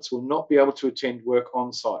requirements will not be able to attend work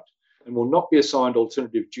on site and will not be assigned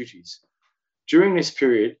alternative duties. During this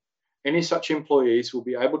period, any such employees will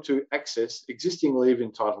be able to access existing leave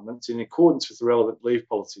entitlements in accordance with the relevant leave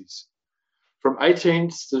policies. From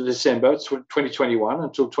 18th of December 2021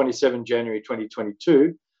 until 27 January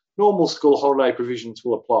 2022, normal school holiday provisions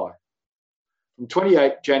will apply. From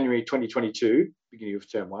 28 January 2022, beginning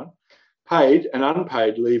of Term 1, paid and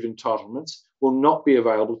unpaid leave entitlements will not be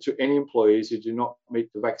available to any employees who do not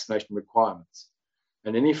meet the vaccination requirements.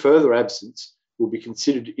 and any further absence will be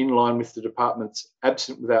considered in line with the department's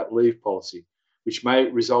absent without leave policy, which may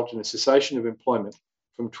result in a cessation of employment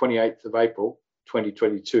from 28th of April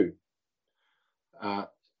 2022.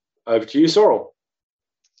 Over to you, Sorrel.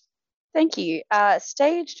 Thank you.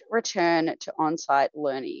 Staged return to on-site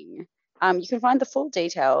learning. You can find the full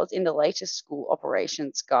details in the latest school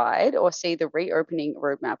operations guide or see the reopening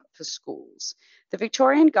roadmap for schools. The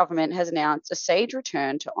Victorian Government has announced a staged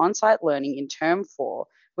return to on-site learning in Term 4,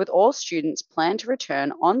 with all students planned to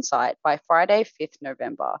return on-site by Friday, 5th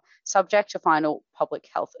November, subject to final public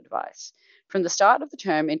health advice. From the start of the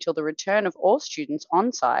term until the return of all students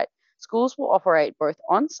on-site, schools will operate both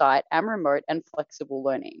on-site and remote and flexible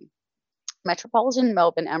learning. Metropolitan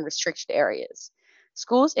Melbourne and restricted areas.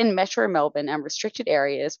 Schools in Metro Melbourne and restricted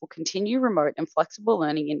areas will continue remote and flexible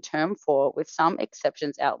learning in Term 4 with some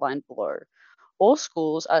exceptions outlined below. All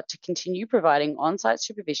schools are to continue providing on-site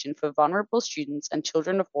supervision for vulnerable students and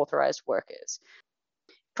children of authorised workers.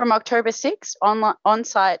 From October 6,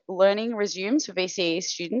 on-site learning resumes for VCE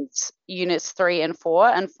students, Units 3 and 4,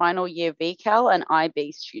 and final year VCAL and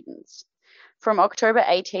IB students. From October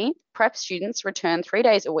 18th, prep students return 3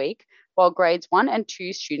 days a week, while grades 1 and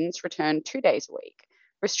 2 students return 2 days a week.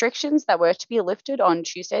 Restrictions that were to be lifted on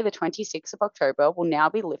Tuesday the 26th of October will now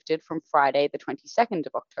be lifted from Friday the 22nd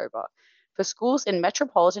of October. For schools in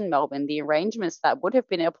Metropolitan Melbourne, the arrangements that would have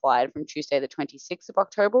been applied from Tuesday the 26th of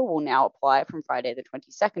October will now apply from Friday the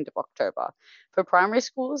 22nd of October. For primary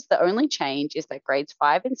schools, the only change is that grades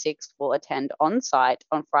 5 and 6 will attend on-site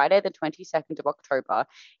on Friday the 22nd of October,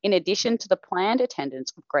 in addition to the planned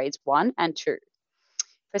attendance of grades 1 and 2.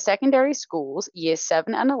 For secondary schools, Years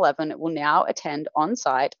 7 and 11 will now attend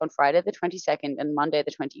on-site on Friday the 22nd and Monday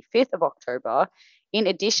the 25th of October, in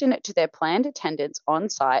addition to their planned attendance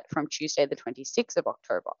on-site from Tuesday the 26th of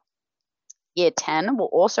October. Year 10 will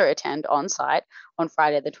also attend on-site on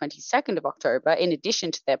Friday the 22nd of October, in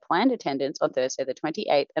addition to their planned attendance on Thursday the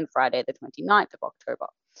 28th and Friday the 29th of October.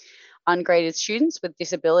 Ungraded students with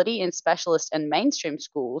disability in specialist and mainstream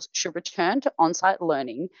schools should return to on-site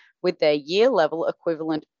learning with their year-level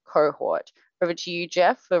equivalent cohort. Over to you,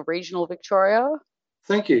 Jeff, for Regional Victoria.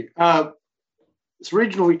 Thank you. It's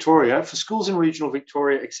Regional Victoria. For schools in Regional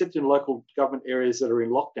Victoria, except in local government areas that are in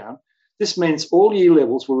lockdown, this means all year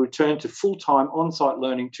levels will return to full-time on-site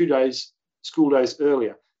learning 2 days, school days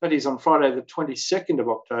earlier. That is on Friday the 22nd of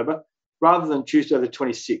October, rather than Tuesday the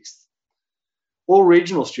 26th. All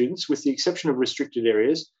regional students, with the exception of restricted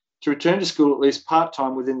areas, to return to school at least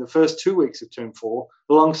part-time within the first 2 weeks of Term 4,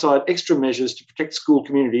 alongside extra measures to protect school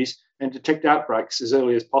communities and detect outbreaks as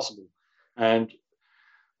early as possible. And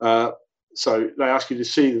so they ask you to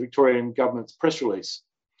see the Victorian Government's press release.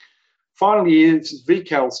 Final years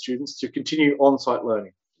VCAL students to continue on-site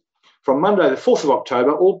learning. From Monday the 4th of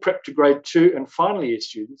October, all prep to grade 2 and final year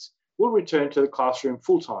students will return to the classroom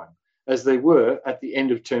full-time, as they were at the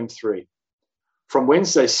end of Term 3. From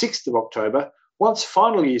Wednesday 6th of October, once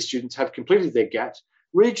final year students have completed their GAT,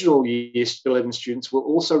 regional year 11 students will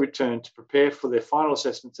also return to prepare for their final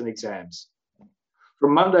assessments and exams.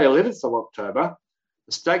 From Monday 11th of October,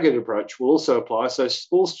 a staggered approach will also apply, so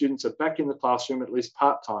all students are back in the classroom at least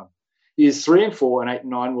part-time. Years 3 and 4 and 8 and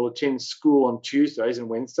 9 will attend school on Tuesdays and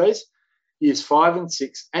Wednesdays. Years 5 and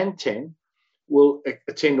 6 and 10 will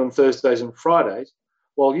attend on Thursdays and Fridays,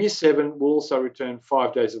 while Year 7 will also return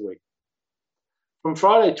 5 days a week. From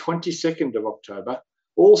Friday 22nd of October,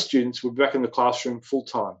 all students will be back in the classroom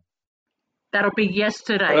full-time. That'll be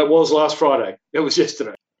yesterday. It was last Friday. It was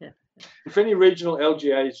yesterday. Yeah. If any regional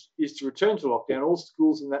LGA is to return to lockdown, all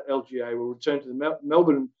schools in that LGA will return to the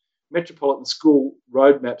Melbourne Metropolitan School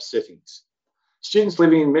roadmap settings. Students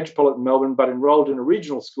living in Metropolitan Melbourne but enrolled in a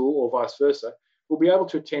regional school or vice versa will be able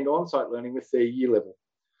to attend on-site learning with their year level.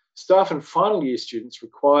 Staff and final year students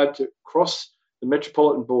required to cross the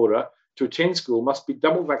metropolitan border to attend school must be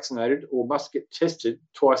double vaccinated or must get tested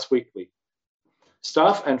twice weekly.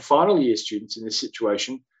 Staff and final year students in this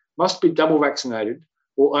situation must be double vaccinated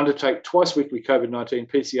or undertake twice weekly COVID-19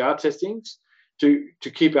 PCR testings to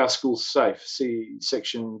keep our schools safe. See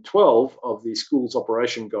section 12 of the Schools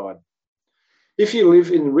Operation Guide. If you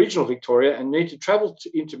live in regional Victoria and need to travel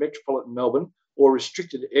into metropolitan Melbourne or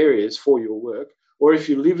restricted areas for your work, or if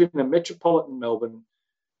you live in a metropolitan Melbourne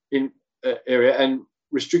area and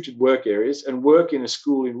restricted work areas and work in a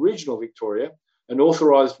school in regional Victoria, an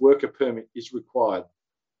authorised worker permit is required.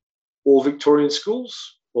 All Victorian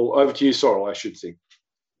schools? Well, over to you, Sorrel, I should think.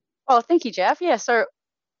 Oh, thank you, Jeff. Yeah, so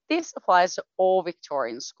This applies to all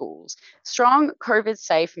Victorian schools. Strong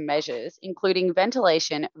COVID-safe measures, including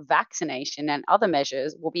ventilation, vaccination, and other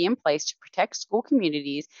measures, will be in place to protect school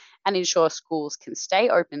communities and ensure schools can stay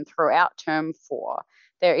open throughout Term 4.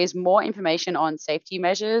 There is more information on safety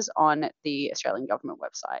measures on the Australian Government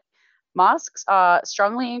website. Masks are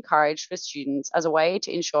strongly encouraged for students as a way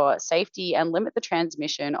to ensure safety and limit the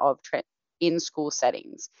transmission of in-school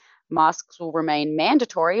settings. Masks will remain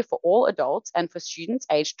mandatory for all adults and for students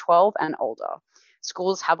aged 12 and older.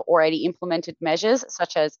 Schools have already implemented measures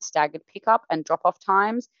such as staggered pickup and drop-off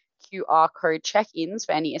times, QR code check-ins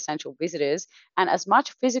for any essential visitors, and as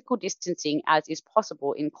much physical distancing as is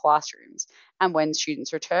possible in classrooms. And when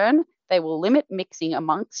students return, they will limit mixing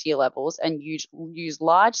amongst year levels and use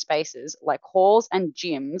large spaces like halls and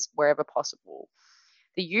gyms wherever possible.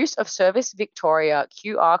 The use of Service Victoria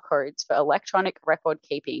QR codes for electronic record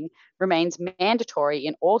keeping remains mandatory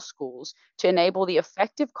in all schools to enable the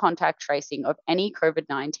effective contact tracing of any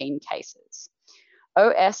COVID-19 cases.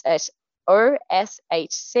 OSHC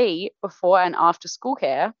before and after school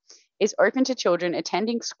care is open to children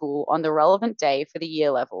attending school on the relevant day for the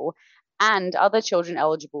year level and other children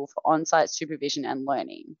eligible for on-site supervision and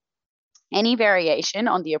learning. Any variation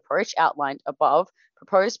on the approach outlined above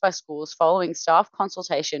proposed by schools following staff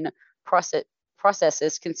consultation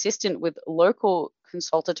processes consistent with local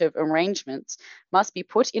consultative arrangements must be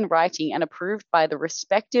put in writing and approved by the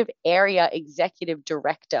respective area executive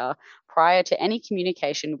director prior to any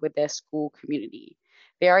communication with their school community.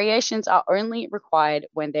 Variations are only required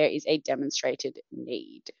when there is a demonstrated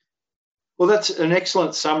need. Well, that's an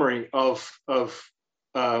excellent summary of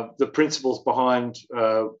the principles behind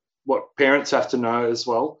what parents have to know as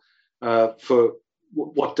well for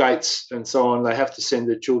what dates and so on they have to send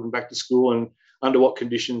their children back to school and under what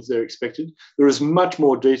conditions they're expected. There is much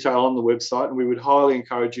more detail on the website, and we would highly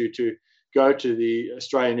encourage you to go to the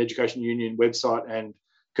Australian Education Union website and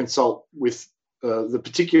consult with the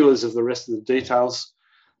particulars of the rest of the details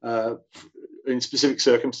in specific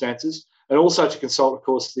circumstances, and also to consult, of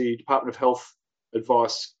course, the Department of Health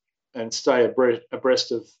advice and stay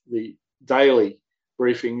abreast of the daily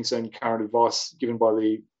briefings and current advice given by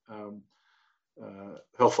the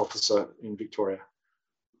health officer in Victoria.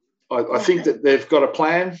 I think that they've got a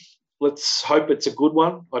plan. Let's hope it's a good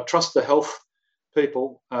one. I trust the health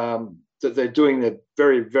people that they're doing their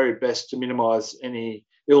very, very best to minimise any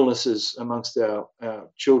illnesses amongst our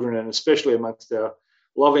children and especially amongst our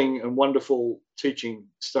loving and wonderful teaching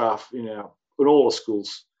staff in all the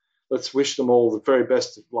schools. Let's wish them all the very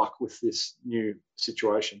best of luck with this new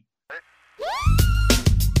situation.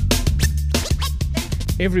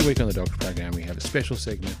 Every week on the Dogs program, we have a special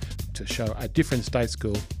segment to show a different state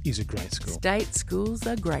school is a great school. State schools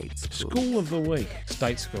are great schools. School of the week.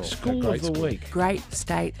 State school. School of the week. Great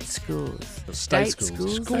state schools. State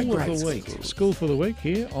schools. School of the week. Schools. School for the week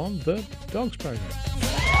here on the Dogs program.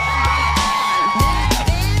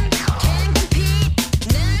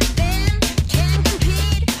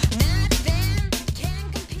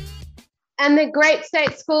 And the great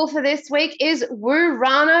state school for this week is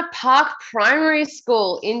Woorana Park Primary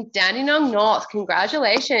School in Dandenong North.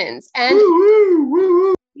 Congratulations. And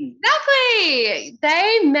exactly,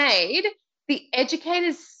 they made the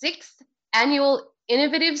Educators' 6th Annual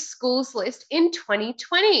Innovative Schools list in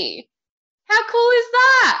 2020. How cool is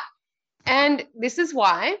that? And this is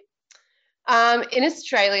why. In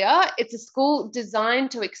Australia, it's a school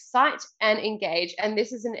designed to excite and engage, and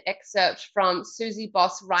this is an excerpt from Susie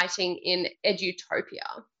Boss writing in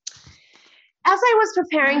Edutopia. As I was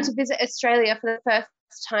preparing to visit Australia for the first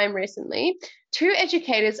time recently, 2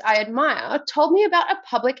 educators I admire told me about a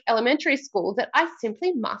public elementary school that I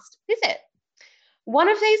simply must visit. One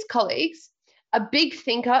of these colleagues, a big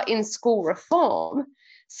thinker in school reform,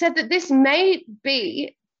 said that this may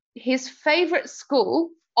be his favourite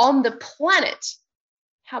school on the planet.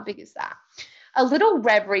 How big is that? A little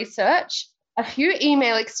web research, a few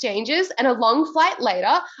email exchanges, and a long flight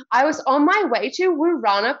later, I was on my way to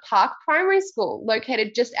Woorana Park Primary School,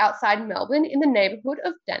 located just outside Melbourne in the neighbourhood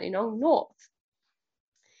of Dandenong North.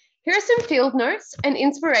 Here are some field notes and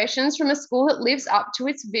inspirations from a school that lives up to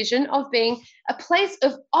its vision of being a place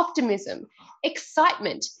of optimism,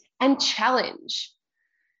 excitement, and challenge.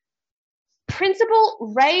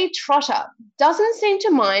 Principal Ray Trotter doesn't seem to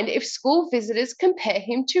mind if school visitors compare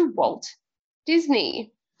him to Walt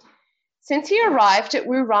Disney. Since he arrived at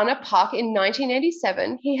Woorana Park in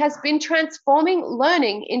 1987, he has been transforming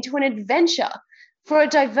learning into an adventure for a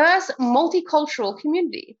diverse, multicultural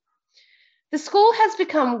community. The school has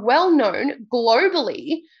become well known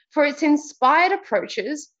globally for its inspired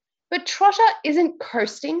approaches, but Trotter isn't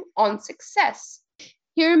coasting on success.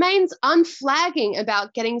 He remains unflagging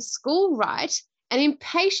about getting school right and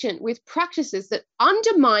impatient with practices that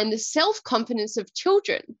undermine the self-confidence of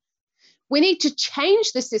children. We need to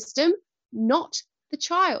change the system, not the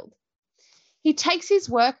child. He takes his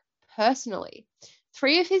work personally.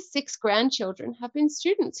 3 of his 6 grandchildren have been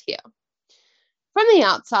students here. From the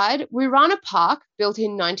outside, Wirrana Park, built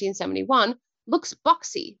in 1971, looks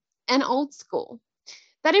boxy and old school.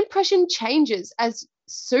 That impression changes as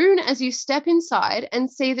soon as you step inside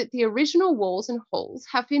and see that the original walls and halls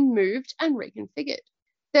have been moved and reconfigured.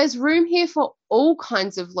 There's room here for all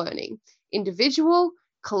kinds of learning: individual,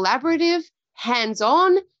 collaborative,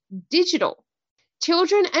 hands-on, digital.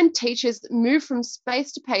 Children and teachers move from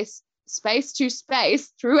space to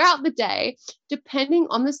space throughout the day, depending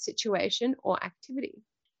on the situation or activity.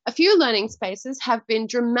 A few learning spaces have been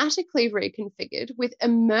dramatically reconfigured with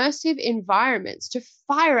immersive environments to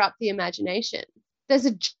fire up the imagination. There's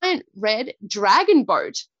a giant red dragon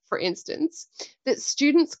boat, for instance, that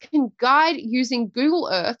students can guide using Google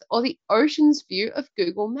Earth or the ocean's view of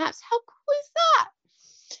Google Maps. How cool is that?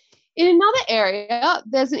 In another area,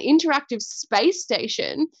 there's an interactive space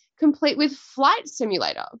station complete with flight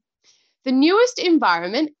simulator. The newest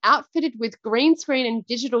environment, outfitted with green screen and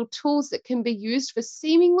digital tools that can be used for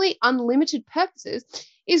seemingly unlimited purposes,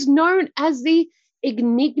 is known as the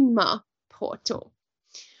Enigma Portal.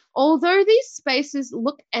 Although these spaces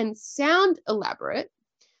look and sound elaborate,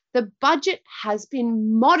 the budget has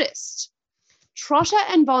been modest. Trotter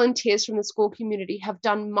and volunteers from the school community have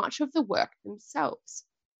done much of the work themselves.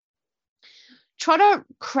 Trotter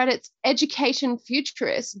credits education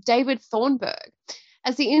futurist David Thornburg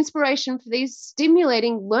as the inspiration for these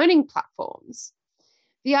stimulating learning platforms.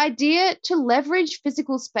 The idea to leverage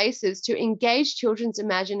physical spaces to engage children's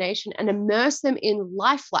imagination and immerse them in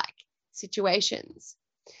lifelike situations.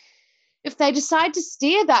 If they decide to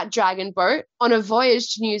steer that dragon boat on a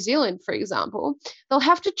voyage to New Zealand, for example, they'll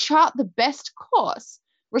have to chart the best course,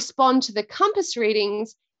 respond to the compass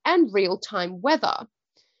readings and real-time weather,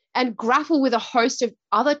 and grapple with a host of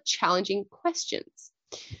other challenging questions.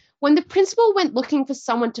 When the principal went looking for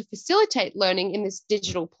someone to facilitate learning in this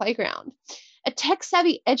digital playground, a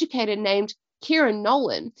tech-savvy educator named Kieran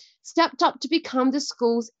Nolan stepped up to become the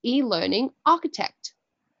school's e-learning architect.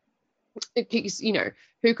 You know,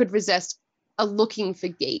 who could resist a looking for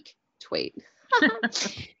geek tweet?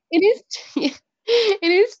 In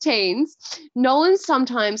his teens, Nolan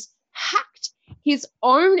sometimes hacked his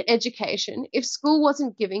own education if school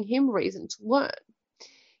wasn't giving him reason to learn.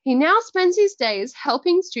 He now spends his days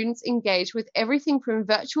helping students engage with everything from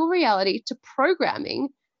virtual reality to programming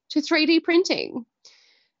to 3D printing.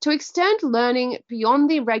 To extend learning beyond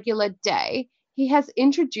the regular day, he has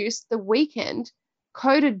introduced the weekend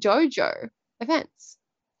Coder Dojo events.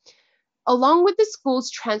 Along with the school's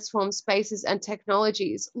transformed spaces and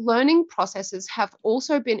technologies, learning processes have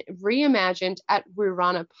also been reimagined at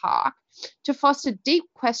Wirrana Park to foster deep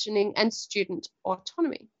questioning and student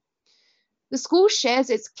autonomy. The school shares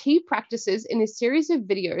its key practices in a series of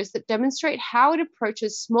videos that demonstrate how it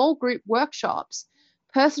approaches small group workshops,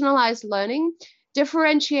 personalized learning,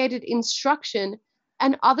 differentiated instruction,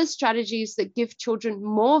 and other strategies that give children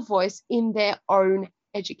more voice in their own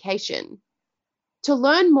education. To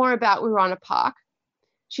learn more about Wirrana Park,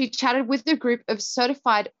 she chatted with a group of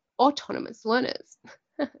certified autonomous learners.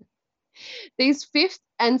 These 5th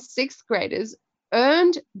and 6th graders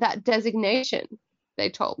earned that designation, they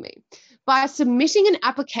told me, by submitting an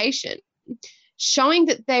application showing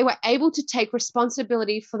that they were able to take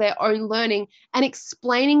responsibility for their own learning and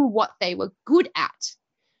explaining what they were good at.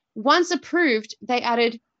 Once approved, they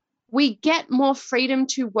added, "We get more freedom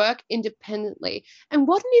to work independently." And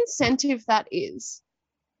what an incentive that is,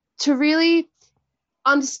 to really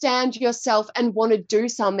understand yourself and want to do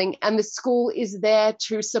something, and the school is there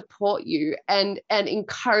to support you and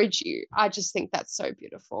encourage you. I just think that's so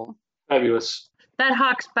beautiful. Fabulous. That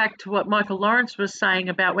harks back to what Michael Lawrence was saying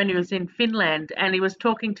about when he was in Finland and he was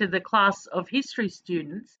talking to the class of history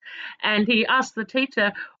students, and he asked the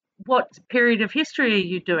teacher, "What period of history are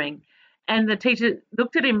you doing?" And the teacher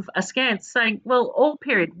looked at him askance, saying, "Well, all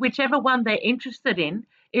period, whichever one they're interested in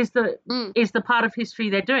is the part of history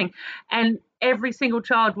they're doing." And every single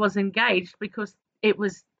child was engaged because it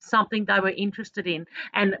was something they were interested in.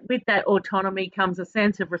 And with that autonomy comes a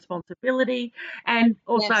sense of responsibility and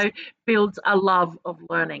also builds a love of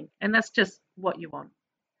learning. And that's just what you want.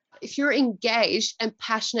 If you're engaged and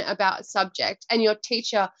passionate about a subject and your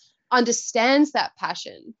teacher understands that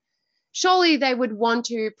passion, surely they would want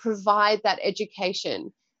to provide that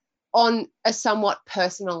education on a somewhat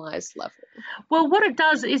personalised level. Well, what it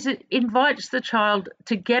does is it invites the child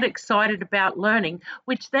to get excited about learning,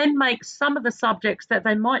 which then makes some of the subjects that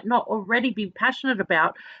they might not already be passionate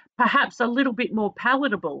about perhaps a little bit more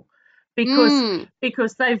palatable,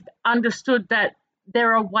 because they've understood that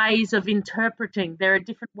there are ways of interpreting, there are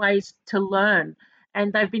different ways to learn,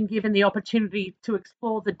 and they've been given the opportunity to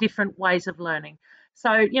explore the different ways of learning.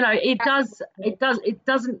 So, it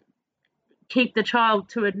doesn't keep the child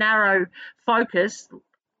to a narrow focus,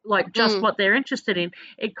 like just what they're interested in.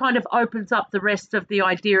 It kind of opens up the rest of the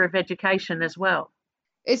idea of education as well.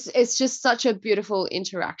 It's just such a beautiful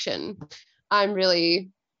interaction. I'm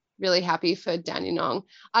really, really happy for Dandenong.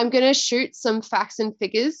 I'm going to shoot some facts and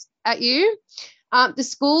figures at you. The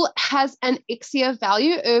school has an ICSEA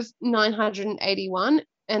value of 981,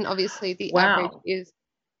 and obviously the average is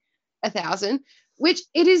 1,000, which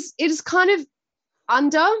it is kind of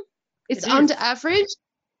under. It's under average,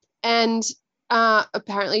 and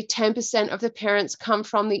apparently 10% of the parents come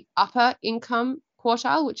from the upper income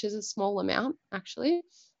quartile, which is a small amount actually.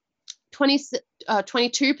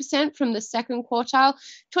 22% from the second quartile,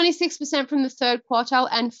 26% from the third quartile,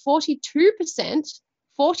 and 42%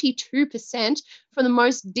 from the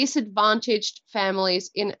most disadvantaged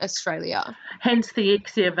families in Australia. Hence the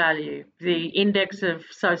ICSEA value, the Index of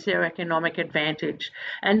Socioeconomic Advantage.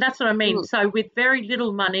 And that's what I mean. So with very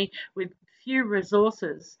little money, with few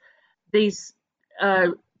resources, these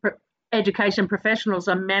education professionals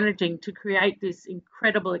are managing to create this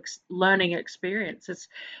incredible learning experience. It's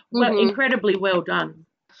incredibly well done.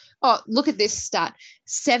 Oh, look at this stat.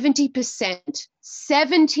 70%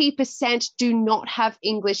 do not have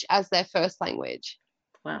English as their first language.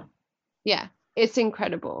 Wow. Yeah, it's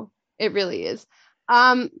incredible. It really is.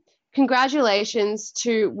 Congratulations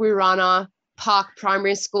to Wurrana Park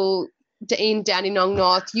Primary School in Dandenong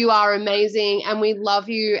North. You are amazing and we love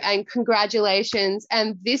you, and congratulations.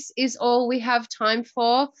 And this is all we have time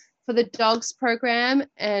for the DOGS program,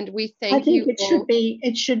 and we thank you. I think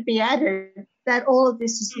it should be added that all of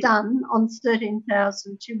this is done on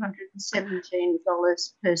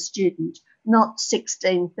 $13,217 per student, not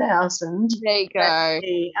 $16,000. There you go. That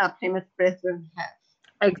the Plymouth Brethren have.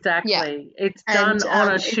 Exactly. Yeah. It's done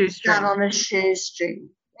on a shoestring. It's done on a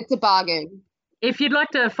shoestring. It's a bargain. If you'd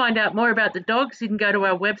like to find out more about the dogs, you can go to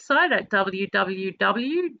our website at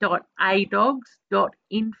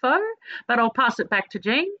www.adogs.info. But I'll pass it back to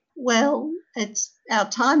Jean. Well, our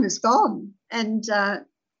time is gone, and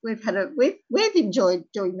we've enjoyed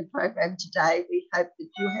doing the program today. We hope that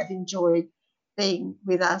you have enjoyed being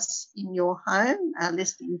with us in your home,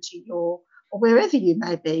 listening to or wherever you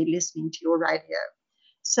may be, listening to your radio.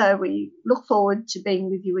 So we look forward to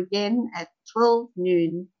being with you again at 12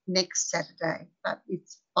 noon next Saturday. But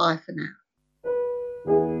it's bye for now.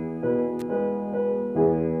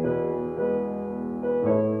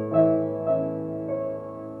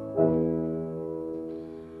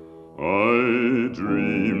 I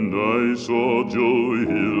dreamed I saw Joe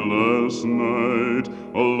here last night,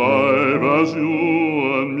 alive as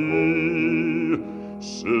you and me.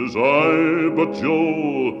 Says I, but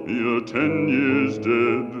Joe, you're 10 years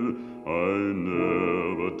dead. I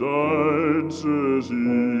never died, says he.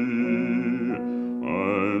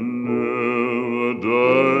 I never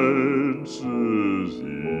died, says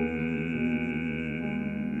he.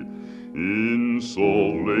 In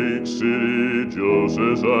Salt Lake City, Joe,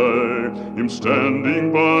 says I, am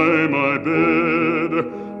standing by my bed.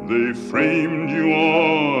 They framed you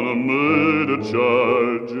on a murder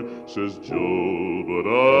charge, says Joe, but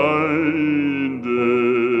I ain't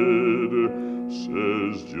dead,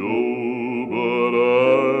 says Joe, but I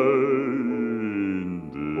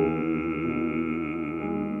ain't dead.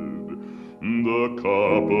 The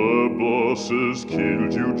copper bosses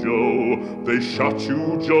killed you, Joe, they shot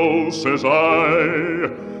you, Joe, says I.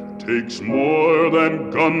 Takes more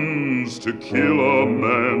than guns to kill a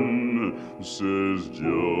man, says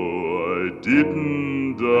Joe, I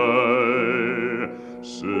didn't die,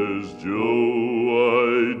 says Joe,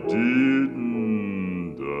 I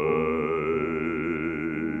didn't die.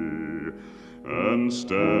 And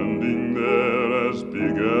standing there as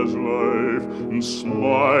big as life, and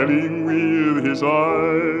smiling with his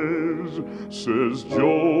eyes, says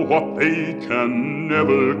Joe, what they can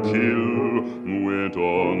never kill, went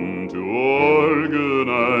on to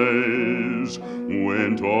organize,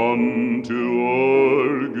 went on to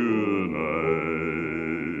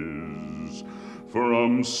organize.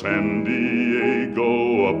 From San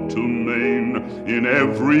Diego up to Maine, in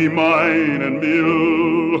every mine and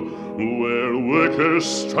mill, where workers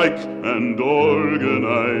strike and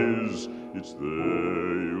organize, it's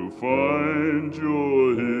there you'll find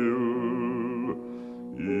your hill.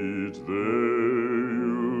 it there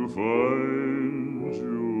you'll find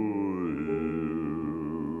Joe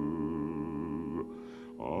Hill.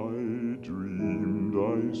 I dreamed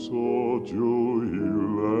I saw Joe Hill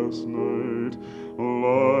last night,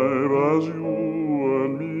 alive as you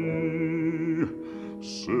and me.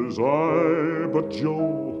 Says I, but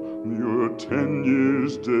Joe, you're 10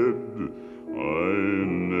 years dead. I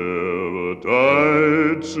never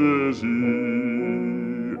died, says he.